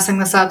 I'm messing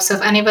this up. So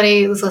if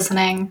anybody is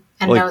listening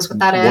and knows what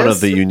that is. One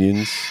of the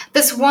unions.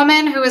 This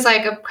woman who was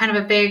like a kind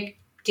of a big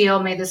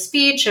deal made this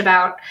speech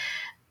about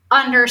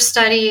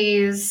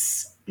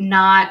understudies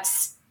not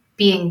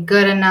being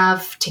good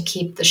enough to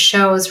keep the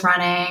shows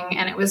running.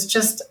 And it was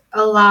just,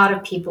 a lot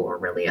of people were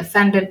really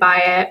offended by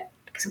it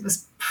because it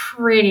was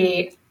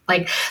pretty,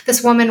 like,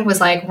 this woman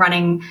was like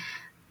running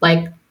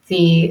like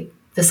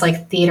this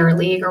like theater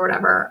league or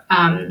whatever,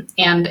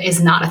 and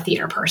is not a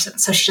theater person.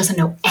 So she doesn't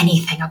know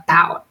anything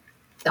about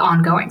the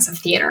ongoings of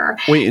theater.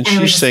 Wait, and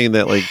she's saying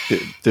that like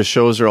the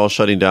shows are all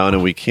shutting down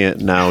and we can't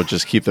now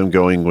just keep them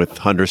going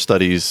with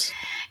understudies.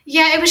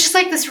 Yeah, it was just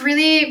like this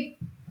really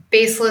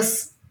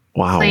baseless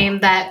claim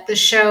that the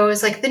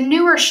shows, like the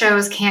newer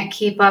shows, can't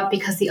keep up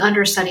because the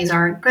understudies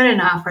aren't good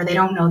enough or they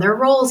don't know their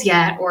roles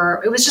yet.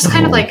 Or it was just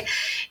kind of like,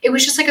 it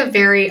was just like a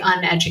very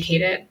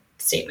uneducated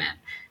statement.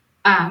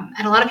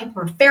 And a lot of people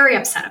were very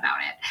upset about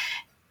it,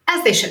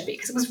 as they should be,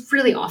 because it was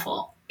really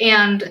awful.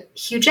 And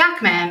Hugh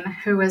Jackman,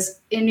 who was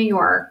in New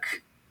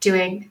York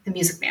doing The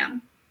Music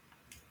Man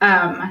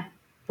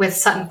with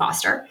Sutton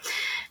Foster,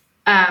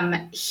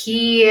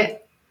 he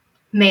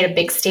made a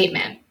big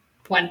statement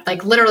when,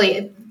 like,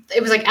 literally,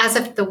 it was like as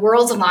if the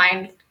worlds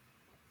aligned.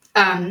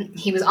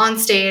 He was on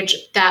stage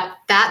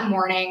that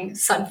morning.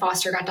 Sutton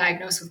Foster got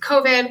diagnosed with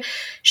COVID.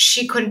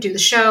 She couldn't do the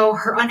show.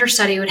 Her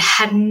understudy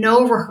had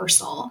no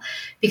rehearsal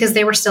because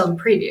they were still in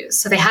previews.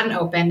 So they hadn't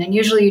opened. And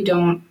usually you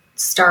don't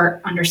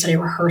start understudy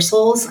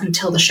rehearsals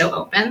until the show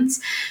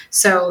opens.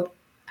 So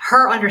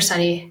her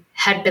understudy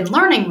had been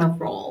learning the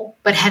role,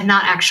 but had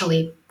not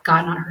actually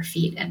gotten on her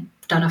feet and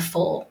done a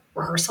full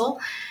rehearsal.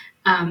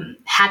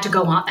 Had to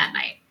go on that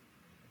night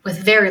with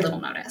very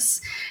little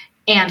notice.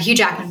 And Hugh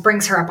Jackman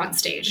brings her up on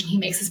stage and he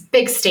makes this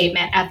big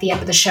statement at the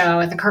end of the show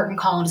at the curtain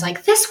call and is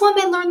like, this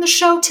woman learned the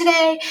show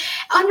today.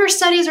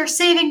 Understudies are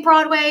saving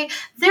Broadway.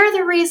 They're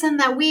the reason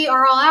that we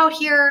are all out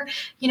here.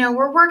 You know,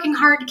 we're working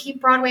hard to keep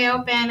Broadway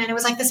open. And it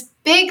was like this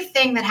big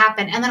thing that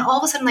happened. And then all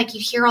of a sudden, like, you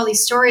hear all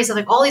these stories of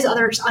like all these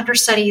other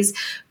understudies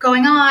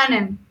going on.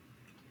 And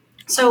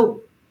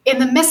so in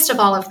the midst of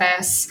all of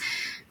this,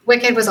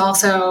 Wicked was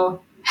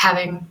also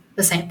having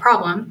the same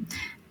problem.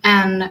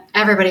 And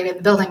everybody in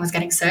the building was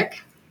getting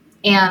sick.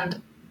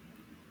 And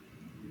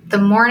the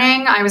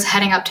morning I was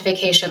heading up to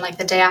vacation, like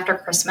the day after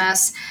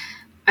Christmas,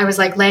 I was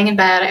like laying in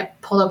bed. I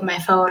pulled open my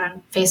phone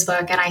on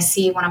Facebook and I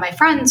see one of my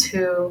friends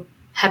who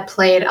had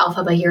played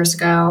Elphaba years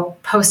ago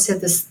posted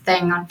this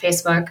thing on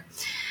Facebook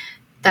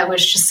that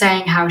was just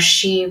saying how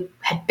she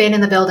had been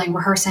in the building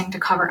rehearsing to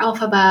cover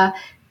Elphaba.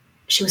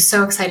 She was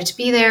so excited to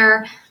be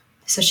there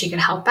so she could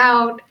help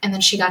out. And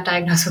then she got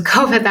diagnosed with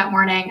COVID that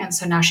morning. And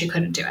so now she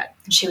couldn't do it.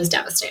 And she was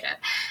devastated.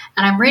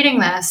 And I'm reading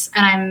this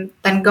and I'm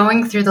then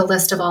going through the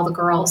list of all the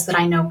girls that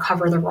I know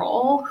cover the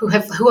role who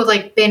have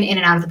like been in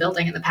and out of the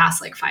building in the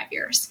past like 5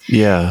 years.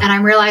 Yeah. And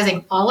I'm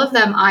realizing all of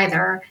them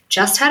either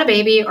just had a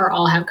baby or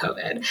all have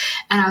COVID.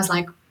 And I was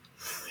like,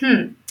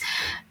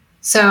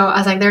 So I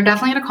was like, they're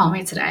definitely going to call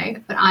me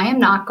today, but I am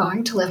not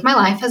going to live my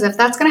life as if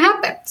that's going to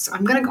happen. So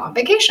I'm going to go on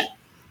vacation.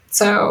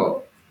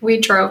 So we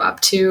drove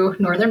up to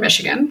Northern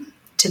Michigan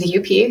to the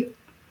UP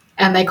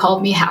and they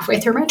called me halfway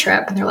through my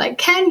trip and they're like,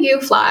 can you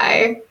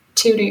fly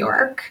to New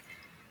York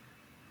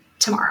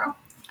tomorrow?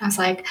 I was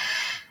like,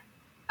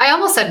 I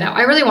almost said no.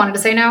 I really wanted to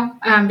say no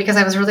because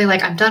I was really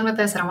like, I'm done with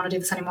this. I don't want to do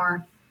this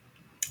anymore.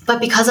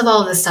 But because of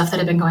all of this stuff that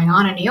had been going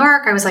on in New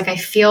York, I was like, I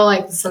feel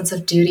like the sense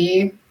of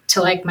duty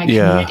to like my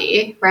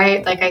community,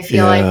 right? Like I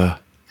feel like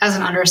as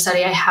an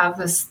understudy, I have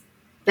this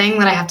thing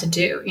that I have to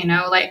do, you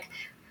know, like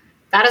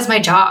that is my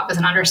job as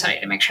an understudy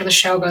to make sure the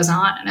show goes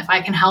on. And if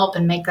I can help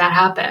and make that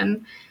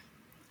happen,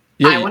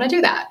 I want to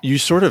do that. You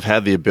sort of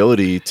had the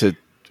ability to,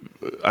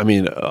 I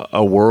mean,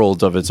 a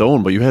world of its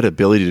own, but you had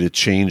ability to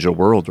change a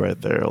world right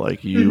there.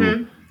 Like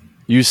you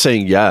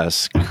saying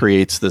yes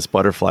creates this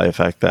butterfly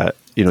effect that,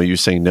 you know, you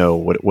saying no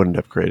wouldn't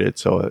have created.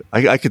 So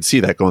I could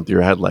see that going through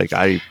your head. Like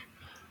I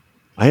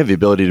have the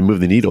ability to move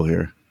the needle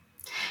here.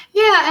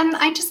 Yeah. And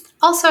I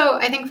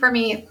think for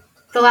me,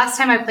 the last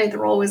time I played the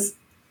role was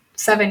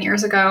 7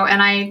 years ago.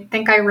 And I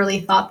think I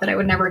really thought that I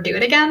would never do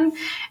it again.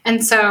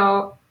 And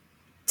so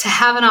to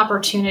have an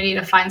opportunity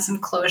to find some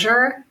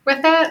closure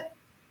with it,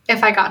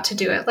 if I got to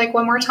do it like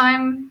one more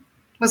time,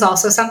 was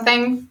also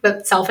something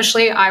that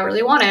selfishly I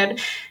really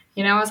wanted.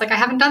 You know, I was like, I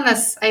haven't done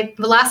this. The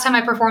last time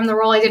I performed the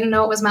role, I didn't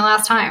know it was my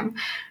last time.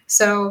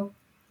 So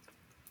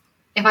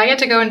if I get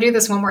to go and do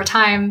this one more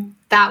time,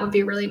 that would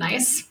be really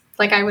nice.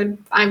 Like I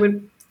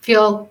would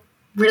feel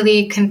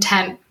really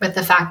content with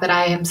the fact that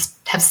I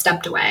have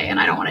stepped away and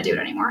I don't want to do it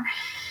anymore.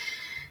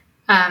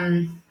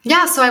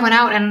 So I went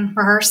out and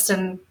rehearsed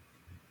and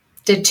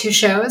did 2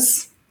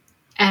 shows,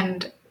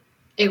 and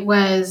it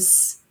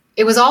was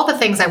all the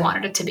things I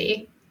wanted it to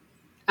be,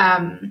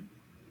 and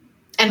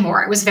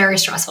more. It was very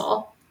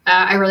stressful.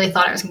 I really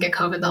thought I was gonna get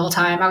COVID the whole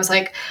time. I was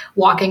like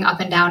walking up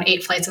and down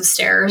 8 flights of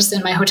stairs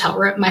in my hotel,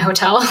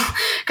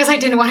 because I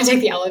didn't want to take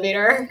the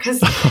elevator,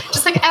 because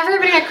just like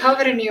everybody had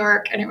COVID in New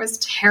York, and it was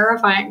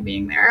terrifying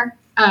being there.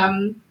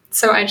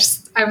 So I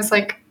was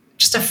like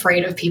just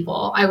afraid of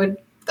people.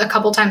 A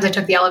couple times I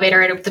took the elevator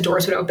and the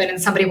doors would open and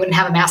somebody wouldn't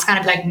have a mask on.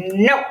 I'd be like,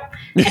 no,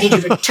 I need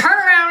you to turn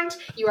around.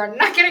 You are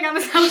not getting on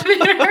this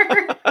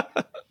elevator.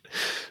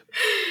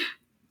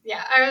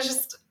 Yeah, I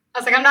was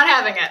like, I'm not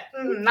having it.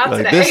 Not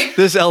like, today.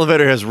 This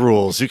elevator has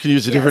rules. You can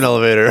use a different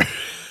elevator.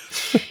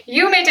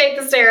 You may take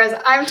the stairs.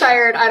 I'm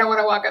tired. I don't want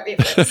to walk up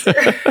 8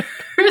 stairs.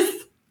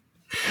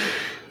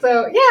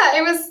 So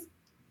yeah,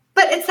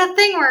 but it's that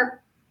thing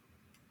where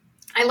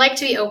I like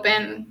to be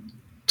open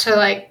to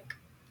like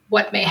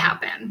what may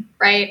happen,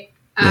 right?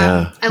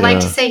 I like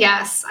to say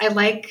yes.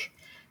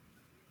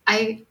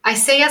 I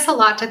say yes a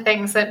lot to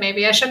things that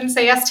maybe I shouldn't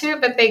say yes to,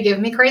 but they give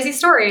me crazy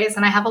stories,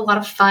 and I have a lot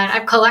of fun.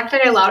 I've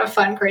collected a lot of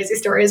fun, crazy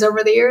stories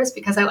over the years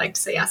because I like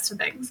to say yes to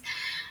things.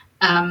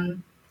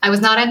 I was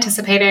not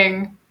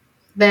anticipating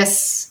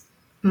this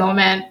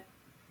moment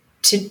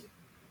to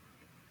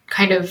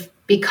kind of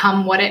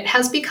become what it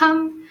has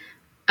become.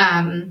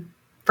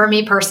 For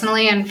me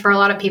personally, and for a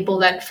lot of people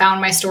that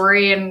found my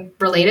story and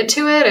related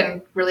to it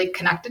and really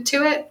connected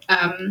to it.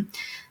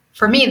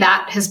 For me,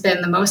 that has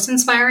been the most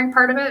inspiring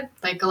part of it.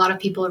 Like a lot of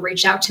people have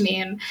reached out to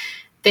me and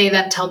they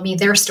then tell me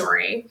their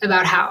story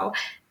about how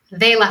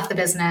they left the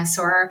business,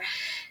 or,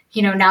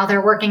 now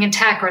they're working in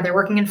tech or they're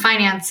working in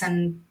finance,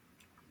 and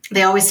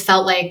they always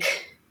felt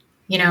like,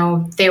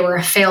 they were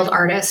a failed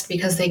artist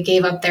because they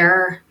gave up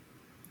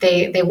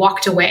they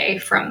walked away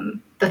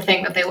from the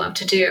thing that they love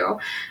to do.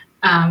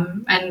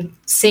 And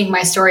seeing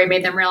my story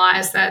made them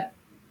realize that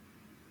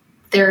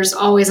there's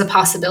always a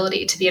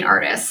possibility to be an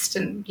artist,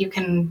 and you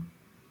can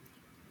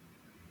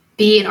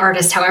be an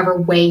artist however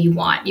way you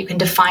want. You can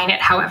define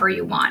it however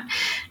you want.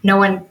 No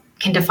one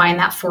can define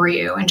that for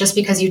you. And just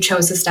because you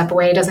chose to step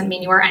away doesn't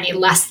mean you are any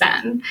less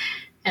than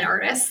an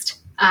artist.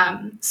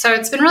 So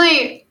it's been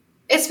really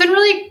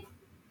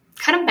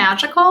kind of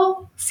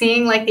magical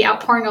seeing like the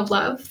outpouring of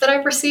love that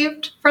I've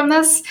received from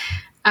this.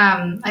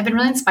 I've been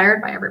really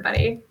inspired by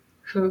everybody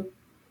who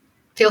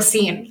feels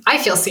seen. I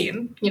feel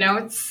seen,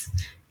 it's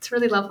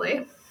really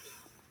lovely.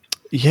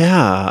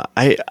 Yeah.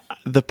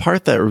 The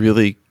part that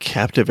really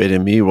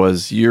captivated me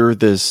was you're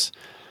this,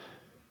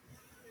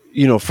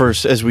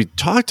 first, as we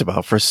talked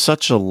about, for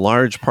such a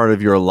large part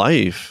of your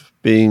life,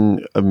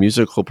 being a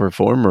musical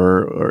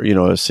performer or,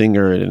 a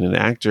singer and an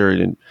actor,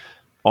 and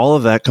all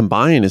of that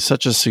combined is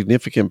such a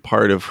significant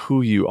part of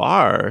who you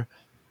are.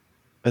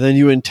 And then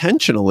you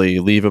intentionally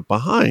leave it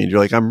behind. You're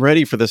like, I'm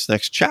ready for this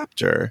next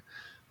chapter.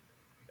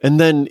 And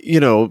then,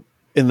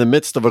 in the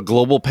midst of a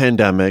global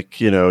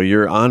pandemic,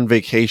 you're on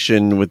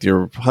vacation with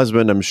your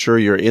husband. I'm sure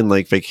you're in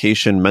like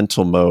vacation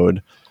mental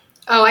mode.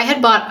 Oh, I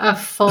had bought a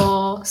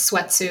full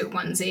sweatsuit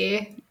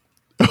onesie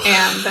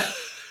and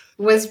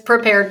was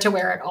prepared to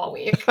wear it all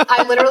week.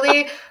 I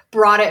literally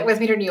brought it with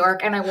me to New York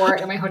and I wore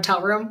it in my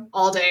hotel room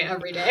all day,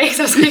 every day.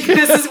 So I was like,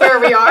 this is where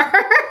we are.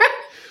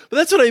 But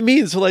that's what I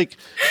mean. So like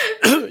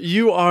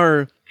you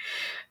are,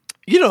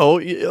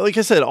 like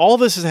I said, all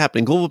this is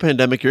happening, global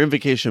pandemic, you're in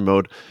vacation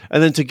mode.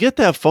 And then to get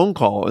that phone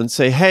call and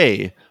say,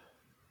 hey,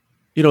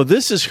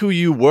 this is who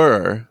you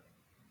were.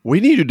 We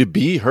need you to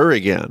be her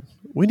again.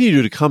 We need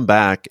you to come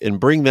back and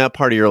bring that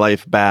part of your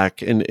life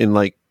back in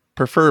like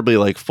preferably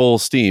like full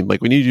steam.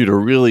 Like we need you to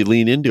really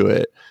lean into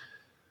it.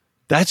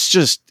 That's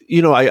just,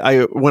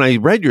 I when I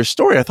read your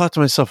story, I thought to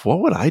myself, what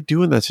would I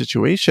do in that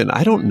situation?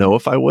 I don't know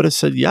if I would have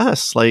said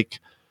yes. Like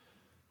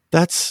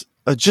that's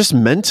just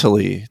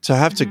mentally to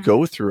have to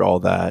go through all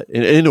that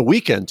in a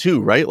weekend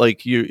too, right?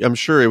 Like I'm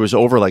sure it was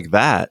over like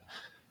that.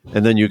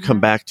 And then you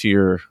come back to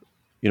your,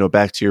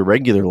 back to your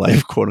regular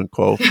life, quote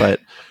unquote. But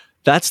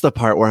that's the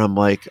part where I'm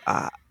like,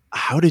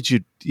 how did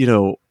you,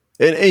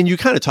 and you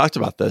kind of talked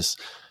about this,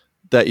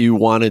 that you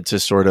wanted to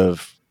sort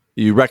of,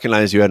 you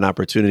recognized you had an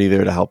opportunity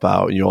there to help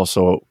out. And you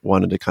also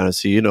wanted to kind of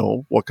see,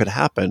 what could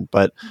happen.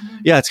 But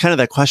yeah, it's kind of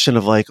that question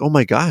of like, oh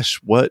my gosh,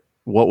 what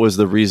was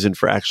the reason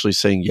for actually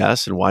saying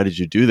yes? And why did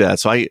you do that?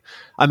 So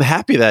I'm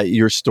happy that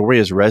your story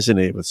has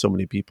resonated with so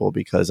many people,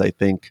 because I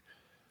think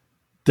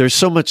there's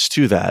so much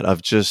to that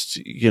of just,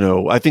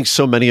 I think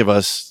so many of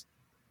us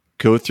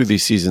go through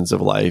these seasons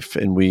of life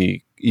and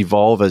we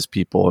evolve as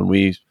people, and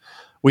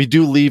we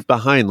do leave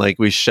behind, like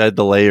we shed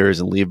the layers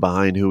and leave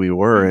behind who we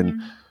were.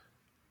 And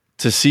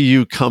to see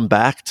you come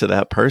back to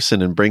that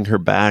person and bring her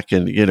back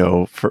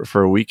and,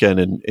 for a weekend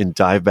and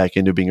dive back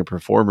into being a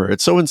performer,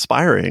 it's so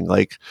inspiring.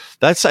 Like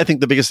that's, I think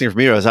the biggest thing for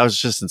me was I was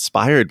just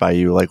inspired by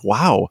you. Like,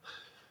 wow,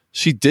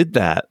 she did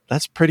that.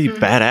 That's pretty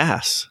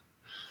badass.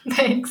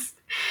 Thanks.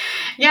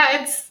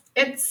 Yeah,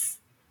 it's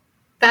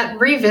that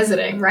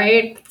revisiting,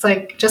 right? It's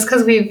like just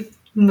because we've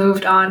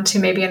moved on to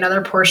maybe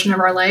another portion of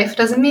our life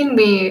doesn't mean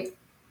we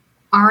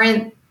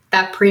aren't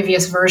that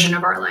previous version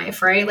of our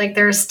life, right? Like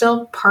there's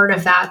still part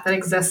of that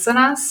exists in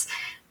us.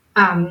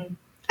 I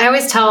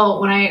always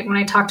tell when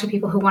I talk to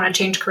people who want to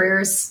change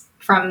careers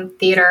from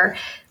theater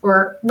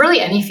or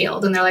really any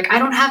field, and they're like, I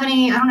don't have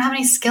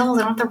any skills.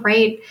 I don't have the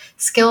right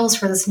skills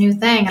for this new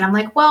thing. And I'm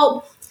like,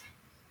 well,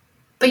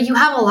 but you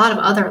have a lot of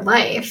other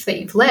life that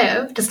you've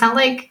lived. It's not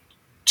like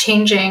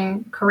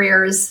changing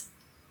careers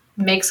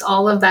makes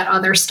all of that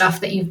other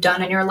stuff that you've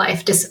done in your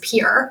life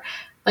disappear.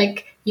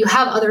 Like you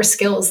have other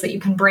skills that you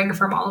can bring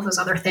from all of those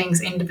other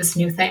things into this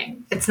new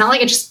thing. It's not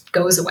like it just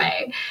goes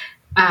away.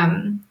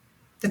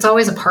 It's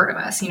always a part of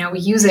us. We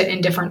use it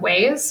in different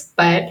ways.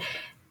 But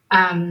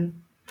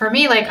for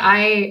me, like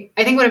I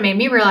think what it made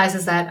me realize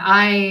is that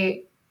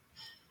I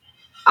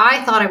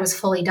thought I was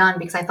fully done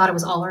because I thought it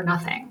was all or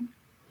nothing.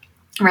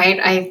 Right?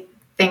 I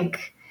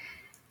think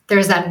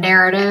there's that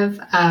narrative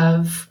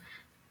of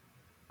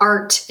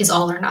art is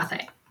all or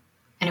nothing.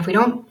 And if we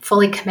don't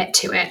fully commit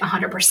to it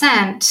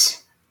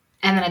 100%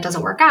 and then it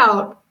doesn't work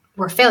out,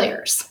 we're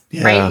failures,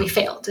 right? We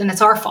failed and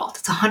it's our fault.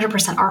 It's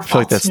 100% our fault. I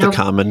feel like that's the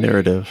common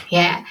narrative.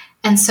 Yeah.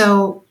 And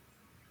so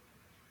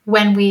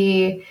when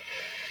we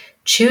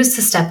choose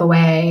to step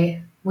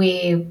away,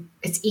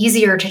 it's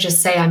easier to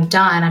just say, I'm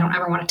done. I don't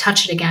ever want to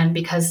touch it again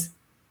because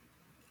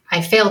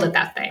I failed at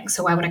that thing.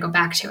 So why would I go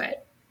back to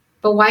it?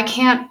 But why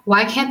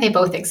can't they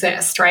both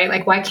exist, right?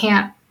 Like, why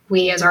can't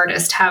we as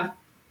artists have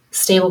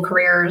stable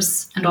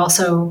careers and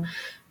also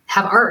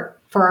have art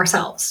for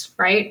ourselves,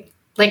 right?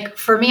 Like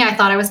for me, I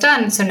thought I was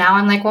done. So now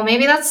I'm like, well,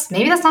 maybe that's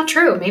not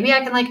true. Maybe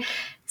I can like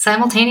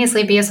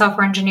simultaneously be a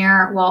software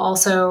engineer while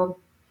also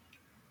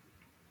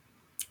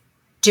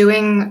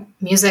doing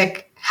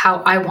music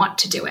how I want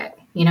to do it.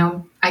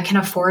 I can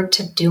afford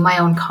to do my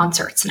own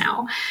concerts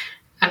now.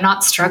 I'm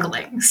not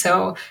struggling.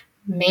 So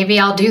maybe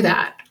I'll do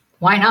that.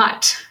 Why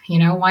not?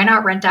 Why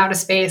not rent out a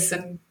space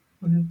and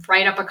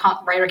write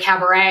a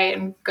cabaret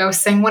and go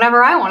sing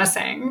whatever I want to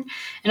sing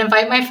and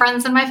invite my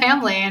friends and my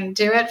family and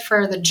do it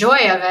for the joy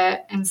of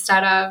it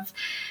instead of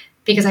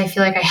because I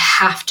feel like I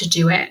have to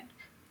do it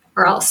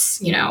or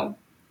else, I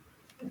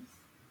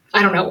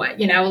don't know what,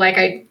 like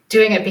I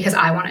doing it because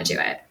I want to do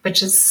it,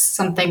 which is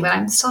something that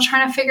I'm still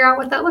trying to figure out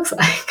what that looks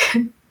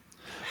like.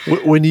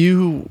 When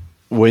you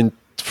went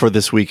for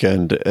this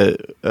weekend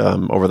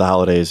over the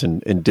holidays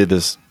and did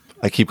this,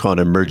 I keep calling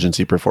it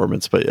emergency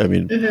performance, but I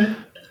mean,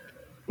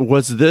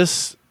 was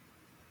this,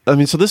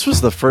 so this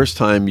was the first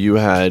time you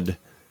had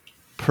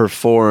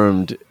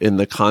performed in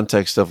the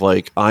context of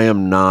like, I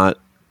am not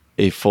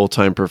a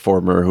full-time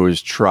performer who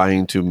is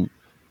trying to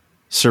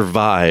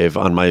survive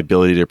on my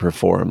ability to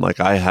perform. Like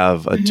I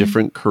have a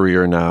different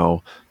career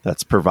now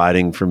that's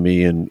providing for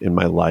me in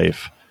my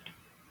life.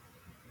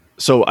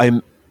 So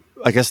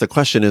I guess the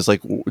question is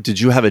like, did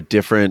you have a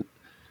different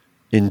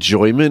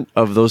enjoyment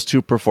of those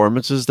two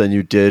performances than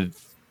you did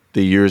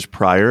the years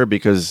prior?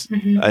 Because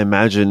I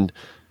imagine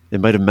it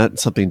might have meant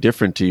something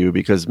different to you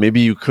because maybe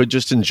you could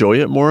just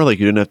enjoy it more. Like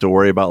you didn't have to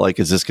worry about like,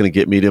 is this going to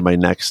get me to my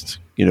next,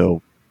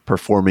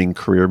 performing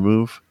career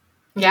move?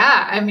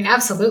 Yeah,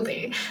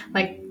 absolutely.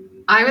 Like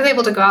I was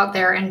able to go out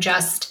there and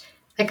just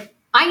like,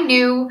 I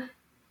knew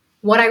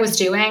what I was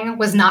doing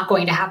was not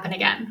going to happen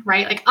again,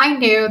 right? Like I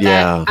knew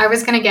that I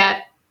was going to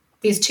get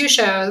these 2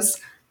 shows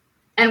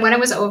and when it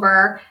was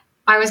over,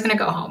 I was going to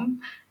go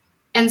home.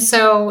 And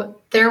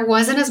so there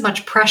wasn't as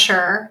much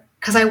pressure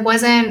because I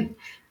wasn't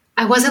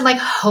like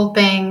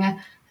hoping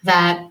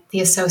that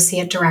the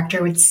associate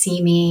director would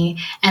see me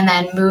and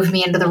then move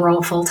me into the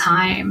role full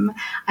time.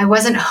 I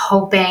wasn't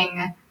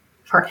hoping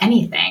for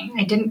anything.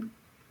 I didn't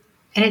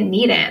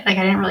need it. Like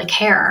I didn't really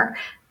care.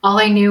 All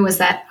I knew was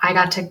that I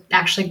got to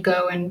actually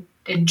go and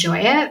enjoy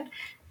it.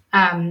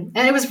 And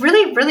it was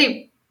really,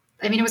 really,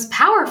 it was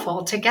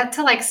powerful to get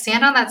to like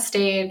stand on that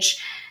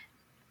stage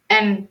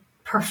and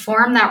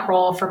perform that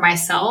role for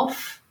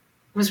myself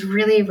was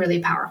really, really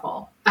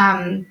powerful.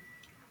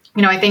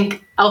 I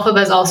think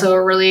Elphaba is also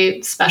a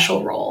really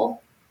special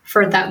role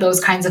for those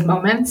kinds of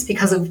moments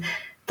because of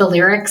the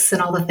lyrics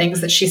and all the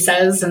things that she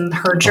says and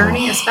her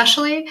journey,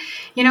 especially,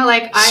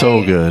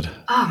 so good.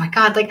 Oh my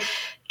God. Like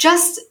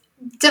just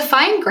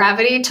Defying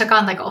Gravity took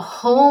on like a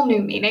whole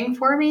new meaning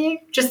for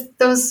me. Just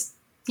those,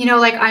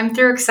 like I'm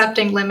through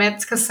accepting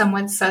limits because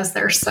someone says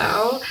they're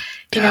so,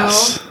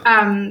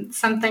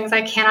 some things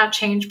I cannot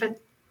change,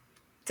 but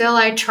still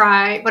I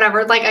try,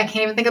 whatever. Like I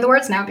can't even think of the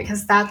words now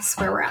because that's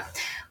where we're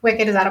at.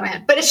 Wicked is out of my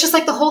head. But it's just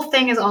like the whole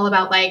thing is all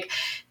about like,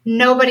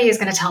 nobody is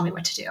going to tell me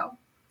what to do.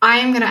 I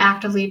am going to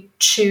actively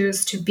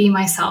choose to be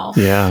myself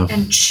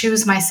and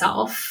choose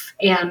myself.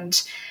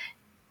 And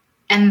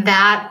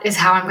that is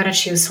how I'm going to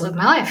choose to live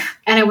my life.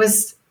 And it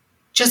was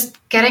just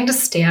getting to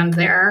stand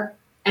there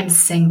and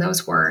sing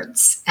those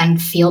words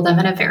and feel them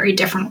in a very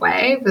different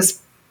way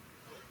was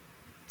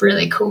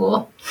really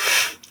cool.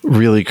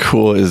 Really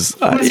cool is...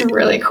 It was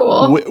really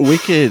cool.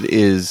 Wicked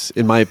is,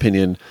 in my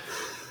opinion,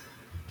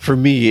 for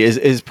me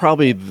is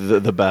probably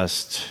the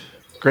best.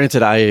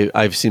 Granted,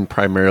 I've seen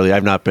primarily,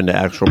 I've not been to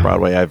actual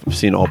Broadway. I've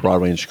seen all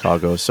Broadway in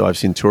Chicago, so I've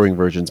seen touring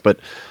versions. But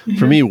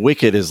for me,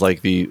 Wicked is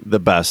like the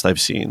best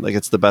I've seen. Like,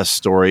 it's the best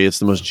story. It's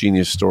the most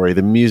genius story.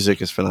 The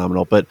music is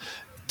phenomenal. But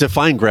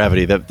Defying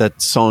Gravity,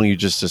 that song you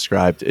just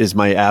described, is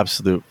my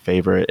absolute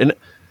favorite. And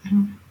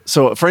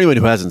so for anyone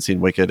who hasn't seen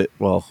Wicked,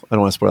 well, I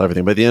don't want to spoil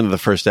everything, but at the end of the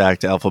first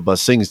act, Elphaba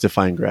sings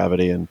Defying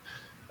Gravity and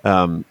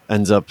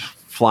ends up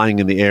flying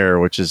in the air,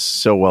 which is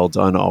so well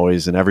done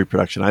always in every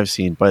production I've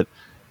seen. But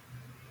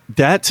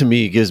that to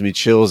me gives me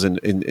chills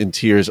and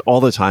tears all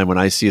the time when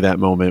I see that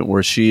moment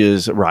where she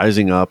is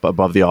rising up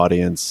above the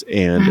audience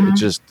and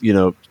just,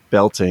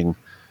 belting.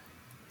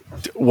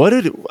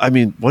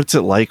 What's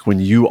it like when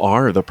you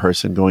are the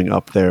person going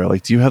up there?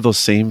 Like, do you have those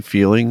same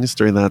feelings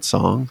during that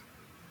song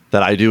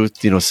that I do,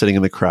 sitting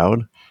in the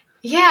crowd?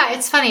 Yeah,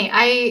 it's funny.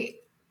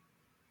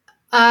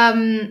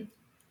 The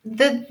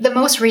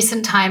most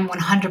recent time,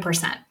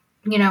 100%,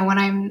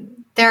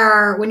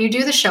 when you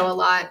do the show a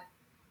lot,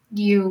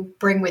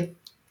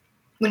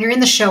 when you're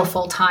in the show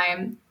full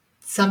time,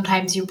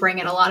 sometimes you bring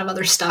in a lot of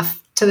other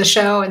stuff to the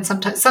show. And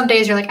sometimes, some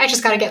days you're like, I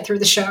just got to get through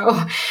the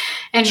show.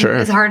 And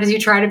as hard as you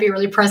try to be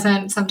really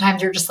present,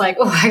 sometimes you're just like,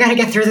 oh, I got to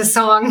get through this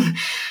song.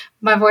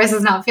 My voice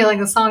is not feeling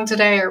the song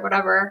today or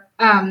whatever.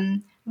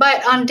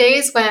 But on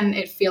days when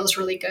it feels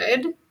really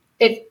good,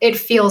 it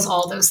feels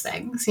all those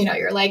things.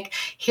 You're like,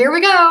 here we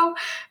go,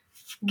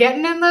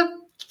 getting in the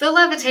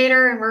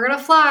levitator and we're going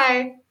to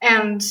fly.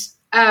 And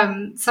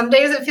some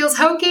days it feels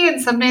hokey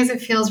and some days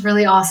it feels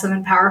really awesome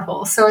and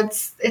powerful. So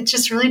it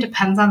just really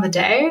depends on the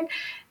day.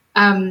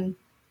 And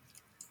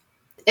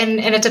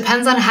it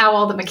depends on how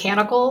all the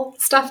mechanical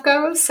stuff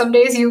goes. Some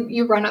days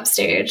you run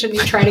upstage and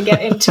you try to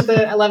get into the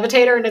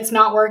levitator and it's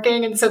not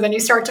working. And so then you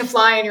start to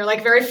fly and you're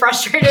like very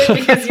frustrated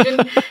because you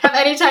didn't have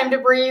any time to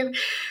breathe.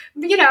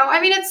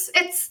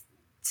 It's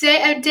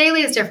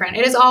daily is different.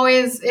 It is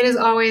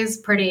always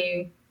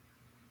pretty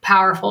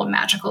powerful and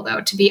magical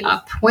though to be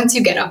up. Once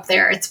you get up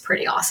there, it's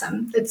pretty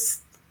awesome.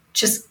 It's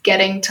just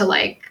getting to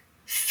like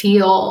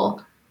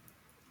feel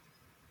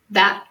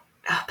that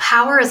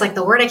power is like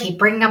the word I keep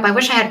bringing up. I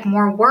wish I had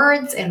more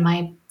words in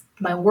my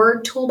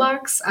word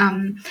toolbox.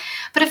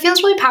 But it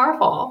feels really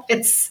powerful.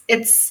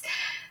 It's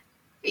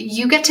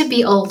you get to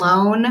be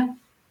alone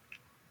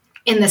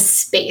in this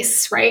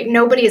space, right?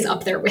 Nobody is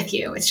up there with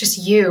you. It's just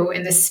you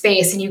in this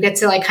space, and you get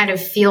to like kind of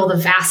feel the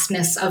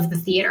vastness of the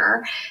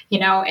theater,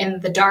 in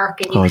the dark,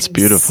 and you it's can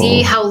beautiful.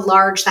 See how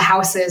large the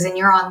house is, and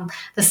you're on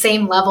the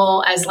same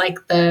level as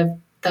like the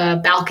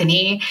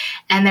balcony,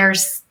 and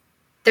there's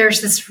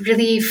this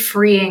really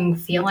freeing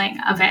feeling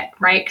of it,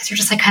 right? Because you're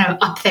just like kind of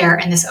up there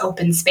in this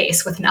open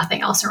space with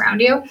nothing else around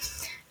you.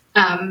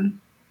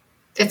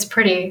 It's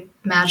pretty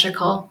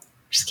magical.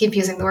 Just keep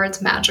using the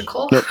words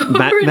magical.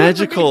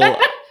 Magical.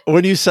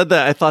 When you said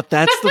that, I thought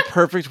that's the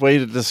perfect way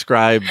to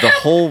describe the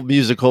whole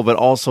musical, but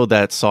also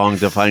that song,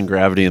 Defying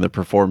Gravity, and the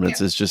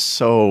performance is just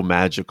so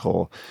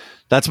magical.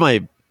 That's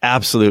my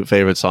absolute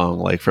favorite song,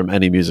 like from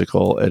any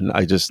musical. And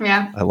I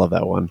love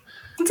that one.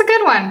 It's a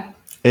good one.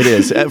 It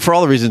is. For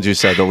all the reasons you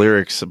said, the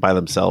lyrics by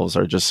themselves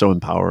are just so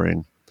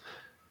empowering.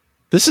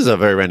 This is a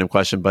very random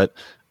question, but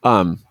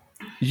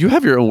you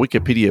have your own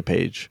Wikipedia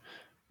page,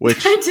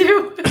 which I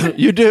do.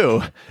 You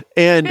do.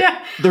 And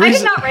I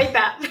did not write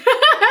that.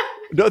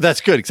 No,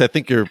 that's good, because I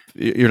think you're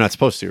not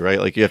supposed to, right?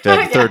 Like, you have to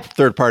have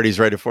third parties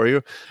write it for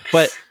you.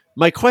 But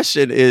my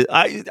question is,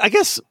 I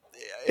guess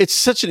it's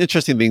such an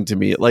interesting thing to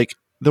me, like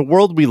the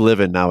world we live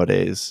in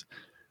nowadays.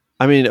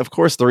 I mean, of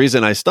course, the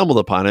reason I stumbled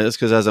upon it is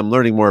because as I'm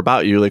learning more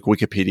about you, like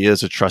Wikipedia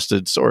is a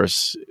trusted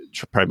source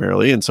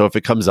primarily. And so if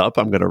it comes up,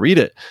 I'm going to read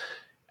it.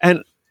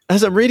 And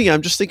as I'm reading,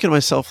 I'm just thinking to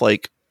myself,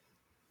 like,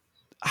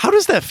 how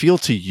does that feel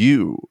to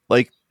you?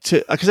 Like,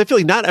 because I feel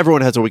like not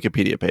everyone has a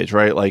Wikipedia page,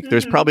 right? Like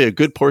there's probably a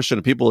good portion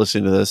of people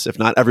listening to this, if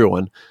not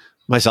everyone,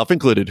 myself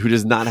included, who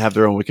does not have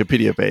their own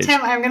Wikipedia page. Tim,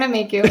 I'm going to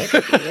make you a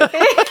Wikipedia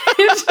page.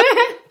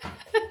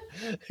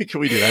 Can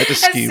we do that?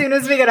 Just scheme. As soon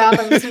as we get off,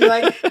 I'm just going to be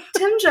like,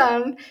 Tim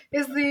John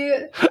is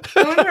the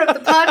owner of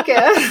the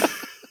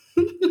podcast.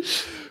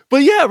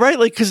 But yeah, right.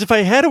 Like, because if I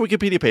had a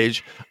Wikipedia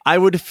page, I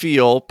would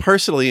feel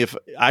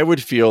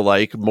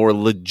like more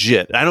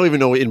legit. I don't even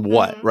know in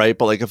what, right?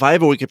 But like, if I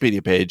have a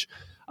Wikipedia page,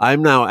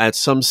 I'm now at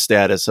some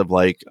status of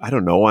like, I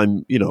don't know,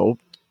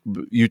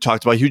 you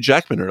talked about Hugh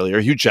Jackman earlier.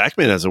 Hugh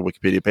Jackman has a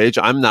Wikipedia page.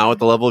 I'm now at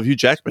the level of Hugh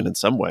Jackman in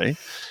some way.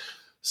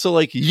 So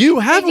like you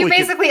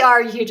basically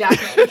are Hugh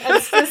Jackman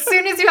as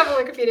soon as you have a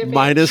Wikipedia page.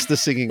 Minus the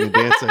singing and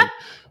dancing.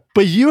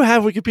 But you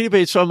have a Wikipedia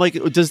page. So I'm like,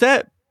 does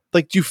that,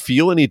 like, do you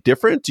feel any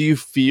different? Do you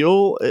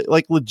feel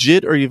like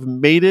legit, or you've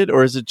made it?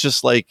 Or is it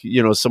just like,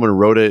 someone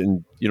wrote it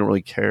and you don't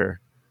really care?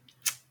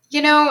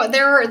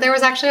 There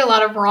was actually a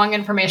lot of wrong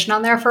information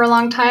on there for a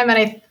long time. And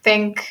I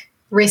think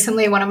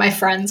recently one of my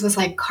friends was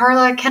like,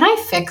 Carla, can I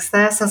fix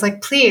this? I was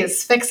like,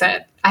 please fix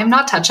it. I'm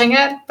not touching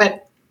it,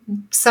 but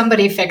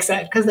somebody fix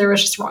it, because there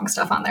was just wrong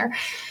stuff on there.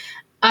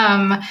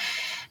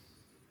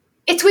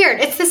 It's weird.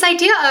 It's this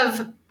idea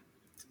of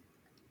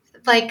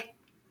like,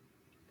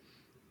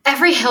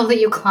 every hill that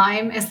you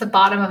climb is the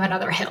bottom of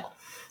another hill,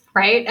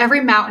 right?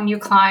 Every mountain you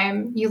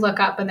climb, you look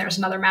up and there's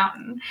another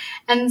mountain.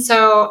 And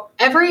so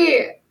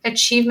every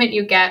achievement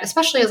you get,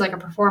 especially as like a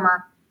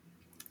performer,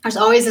 there's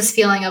always this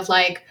feeling of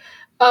like,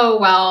 oh,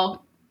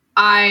 well,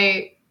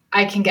 I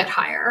can get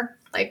higher.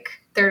 Like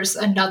there's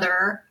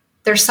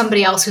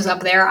somebody else who's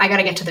up there. I got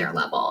to get to their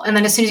level. And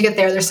then as soon as you get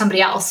there, there's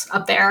somebody else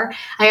up there.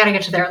 I got to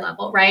get to their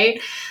level,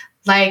 right?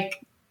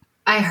 Like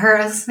I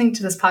was listening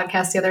to this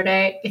podcast the other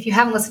day. If you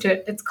haven't listened to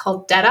it, it's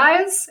called Dead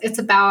Eyes.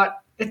 I'm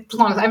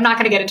not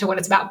going to get into what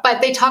it's about,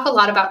 but they talk a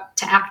lot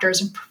to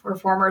actors and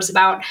performers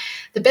about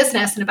the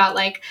business and about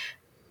like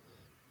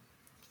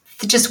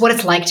just what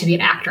it's like to be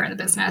an actor in the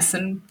business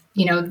and,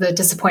 you know, the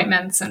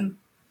disappointments. And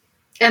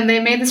they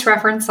made this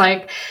reference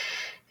like,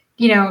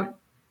 you know,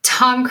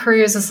 Tom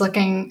Cruise is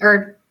looking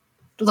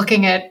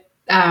at,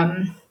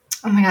 oh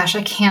my gosh,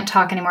 I can't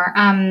talk anymore.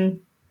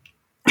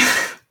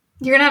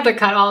 You're going to have to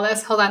cut all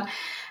this. Hold on.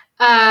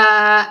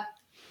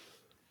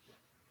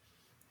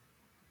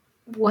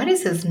 What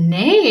is his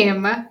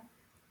name?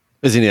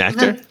 Is he an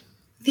actor?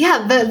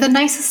 The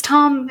nicest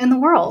Tom in the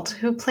world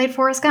who played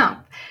Forrest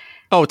Gump.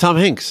 Oh, Tom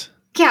Hanks.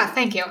 Yeah,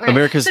 thank you. Right.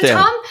 America's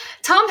Dad.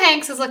 Tom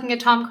Hanks is looking at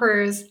Tom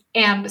Cruise,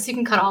 and so you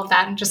can cut all of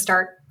that and just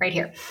start right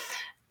here.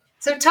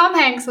 So Tom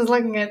Hanks is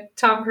looking at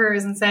Tom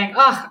Cruise and saying,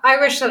 oh, I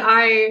wish that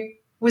I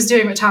was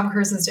doing what Tom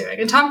Cruise is doing.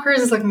 And Tom Cruise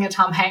is looking at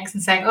Tom Hanks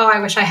and saying, oh, I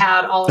wish I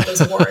had all of those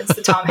awards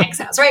that Tom Hanks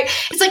has, right?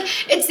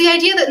 It's the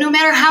idea that no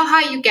matter how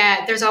high you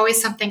get, there's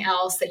always something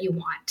else that you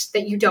want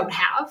that you don't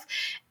have.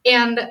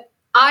 And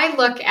I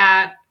look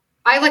at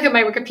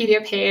my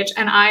Wikipedia page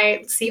and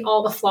I see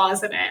all the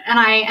flaws in it. And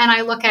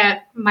I look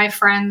at my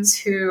friends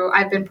who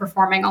I've been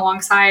performing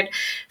alongside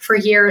for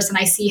years and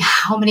I see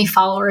how many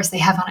followers they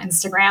have on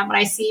Instagram.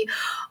 And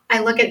I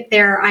look at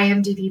their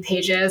IMDb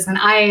pages and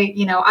I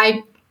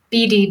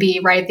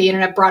BDB, right? The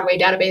Internet Broadway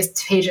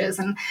Database pages.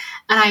 And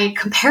I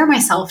compare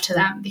myself to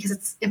them because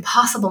it's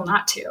impossible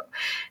not to.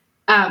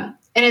 And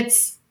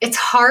it's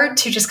hard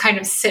to just kind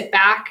of sit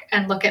back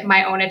and look at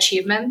my own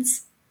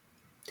achievements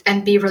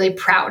and be really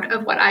proud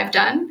of what I've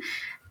done.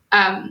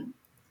 And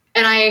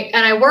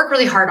I work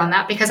really hard on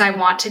that because I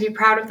want to be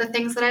proud of the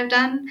things that I've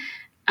done.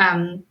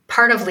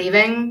 Part of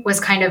leaving was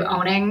kind of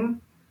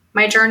owning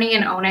my journey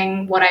and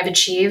owning what I've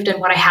achieved and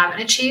what I haven't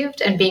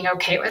achieved and being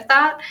okay with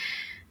that.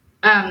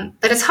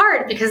 But it's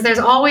hard because there's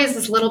always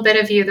this little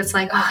bit of you that's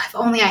like, oh, if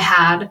only I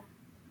had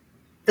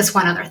this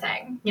one other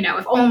thing, you know,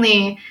 if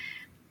only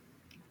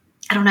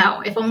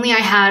I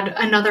had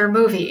another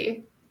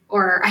movie.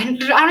 Or I don't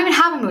even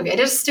have a movie. I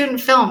did a student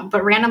film,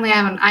 but randomly I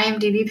have an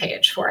IMDb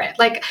page for it.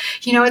 Like,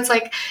 you know, it's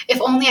like, if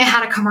only I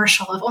had a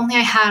commercial, if only I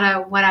had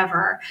a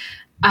whatever.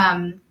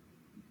 And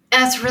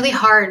it's really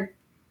hard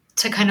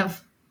to kind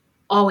of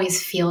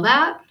always feel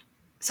that.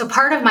 So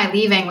part of my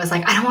leaving was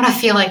like, I don't want to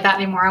feel like that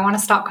anymore. I want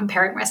to stop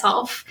comparing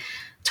myself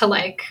to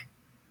like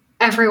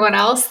everyone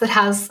else that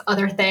has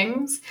other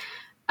things.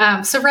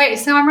 So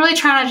I'm really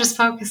trying to just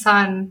focus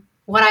on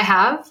what I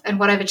have and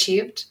what I've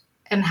achieved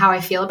and how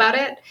I feel about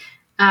it.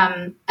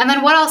 And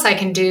then what else I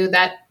can do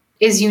that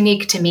is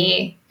unique to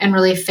me and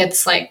really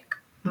fits like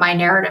my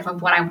narrative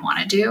of what I want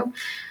to do.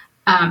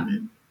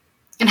 And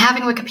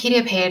having a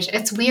Wikipedia page,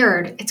 it's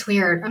weird. It's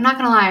weird. I'm not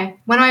going to lie.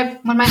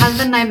 When my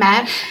husband and I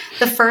met,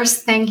 the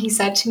first thing he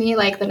said to me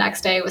like the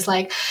next day was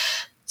like,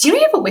 do you know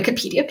you have a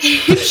Wikipedia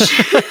page?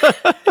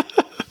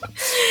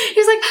 He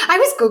was like, I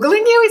was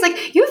Googling you. He's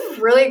like, you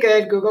have really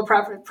good Google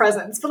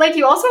presence, but like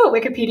you also have a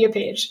Wikipedia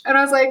page. And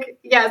I was like,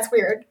 yeah, it's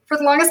weird. For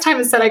the longest time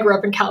it said I grew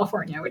up in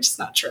California, which is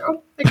not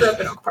true. I grew up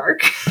in Oak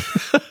Park.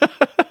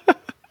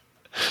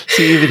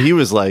 See, even he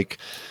was like,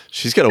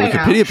 she's got a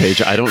Wikipedia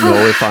page. I don't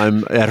know if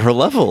I'm at her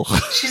level.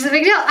 She's a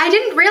big deal. I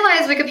didn't realize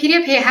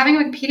having a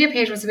Wikipedia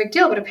page was a big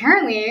deal, but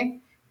apparently,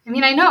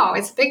 I know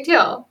it's a big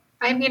deal.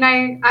 I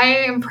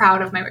am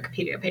proud of my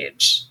Wikipedia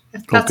page.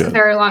 That's a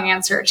very long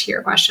answer to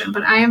your question,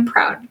 but I am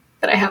proud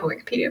that I have a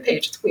Wikipedia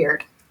page. It's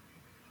weird.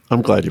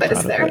 I'm glad you're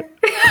proud of it.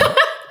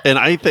 And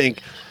I think,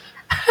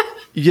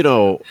 you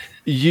know,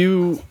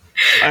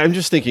 I'm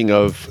just thinking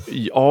of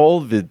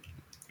all the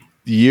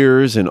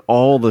years and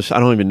all the, I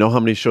don't even know how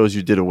many shows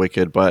you did at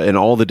Wicked, but in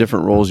all the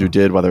different roles you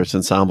did, whether it's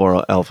Ensemble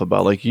or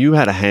Alphabet, like you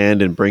had a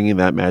hand in bringing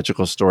that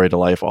magical story to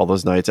life all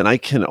those nights.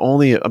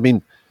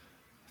 And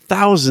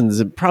thousands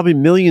and probably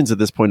millions at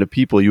this point of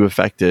people you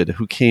affected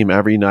who came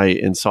every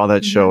night and saw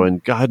that show,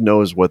 and God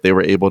knows what they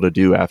were able to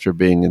do after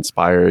being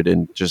inspired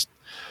and just,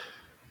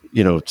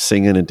 you know,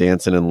 singing and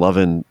dancing and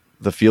loving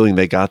the feeling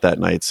they got that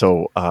night.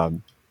 So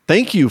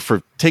thank you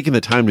for taking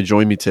the time to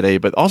join me today,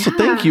 but also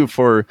thank you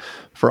for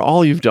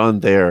all you've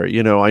done there.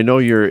 You know, I know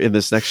you're in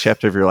this next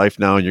chapter of your life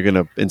now and you're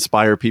going to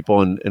inspire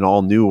people in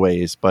all new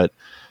ways, but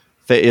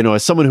you know,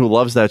 as someone who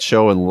loves that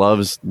show and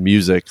loves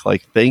music,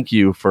 like thank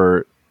you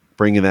for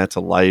bringing that to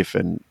life.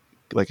 And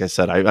like I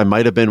said, I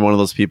might have been one of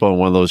those people in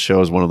one of those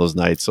shows, one of those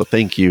nights. So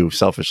thank you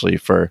selfishly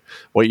for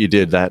what you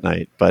did that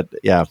night. But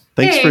yeah,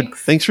 thanks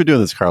for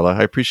doing this, Carla.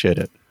 I appreciate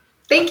it.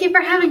 Thank you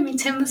for having me,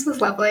 Tim. This was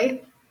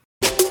lovely.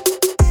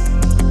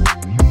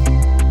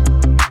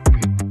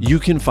 You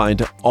can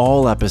find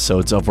all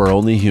episodes of We're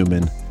Only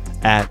Human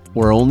at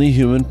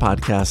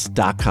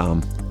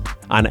we'reonlyhumanpodcast.com,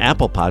 on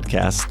Apple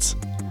Podcasts,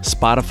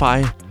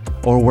 Spotify,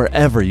 or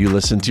wherever you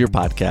listen to your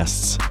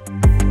podcasts.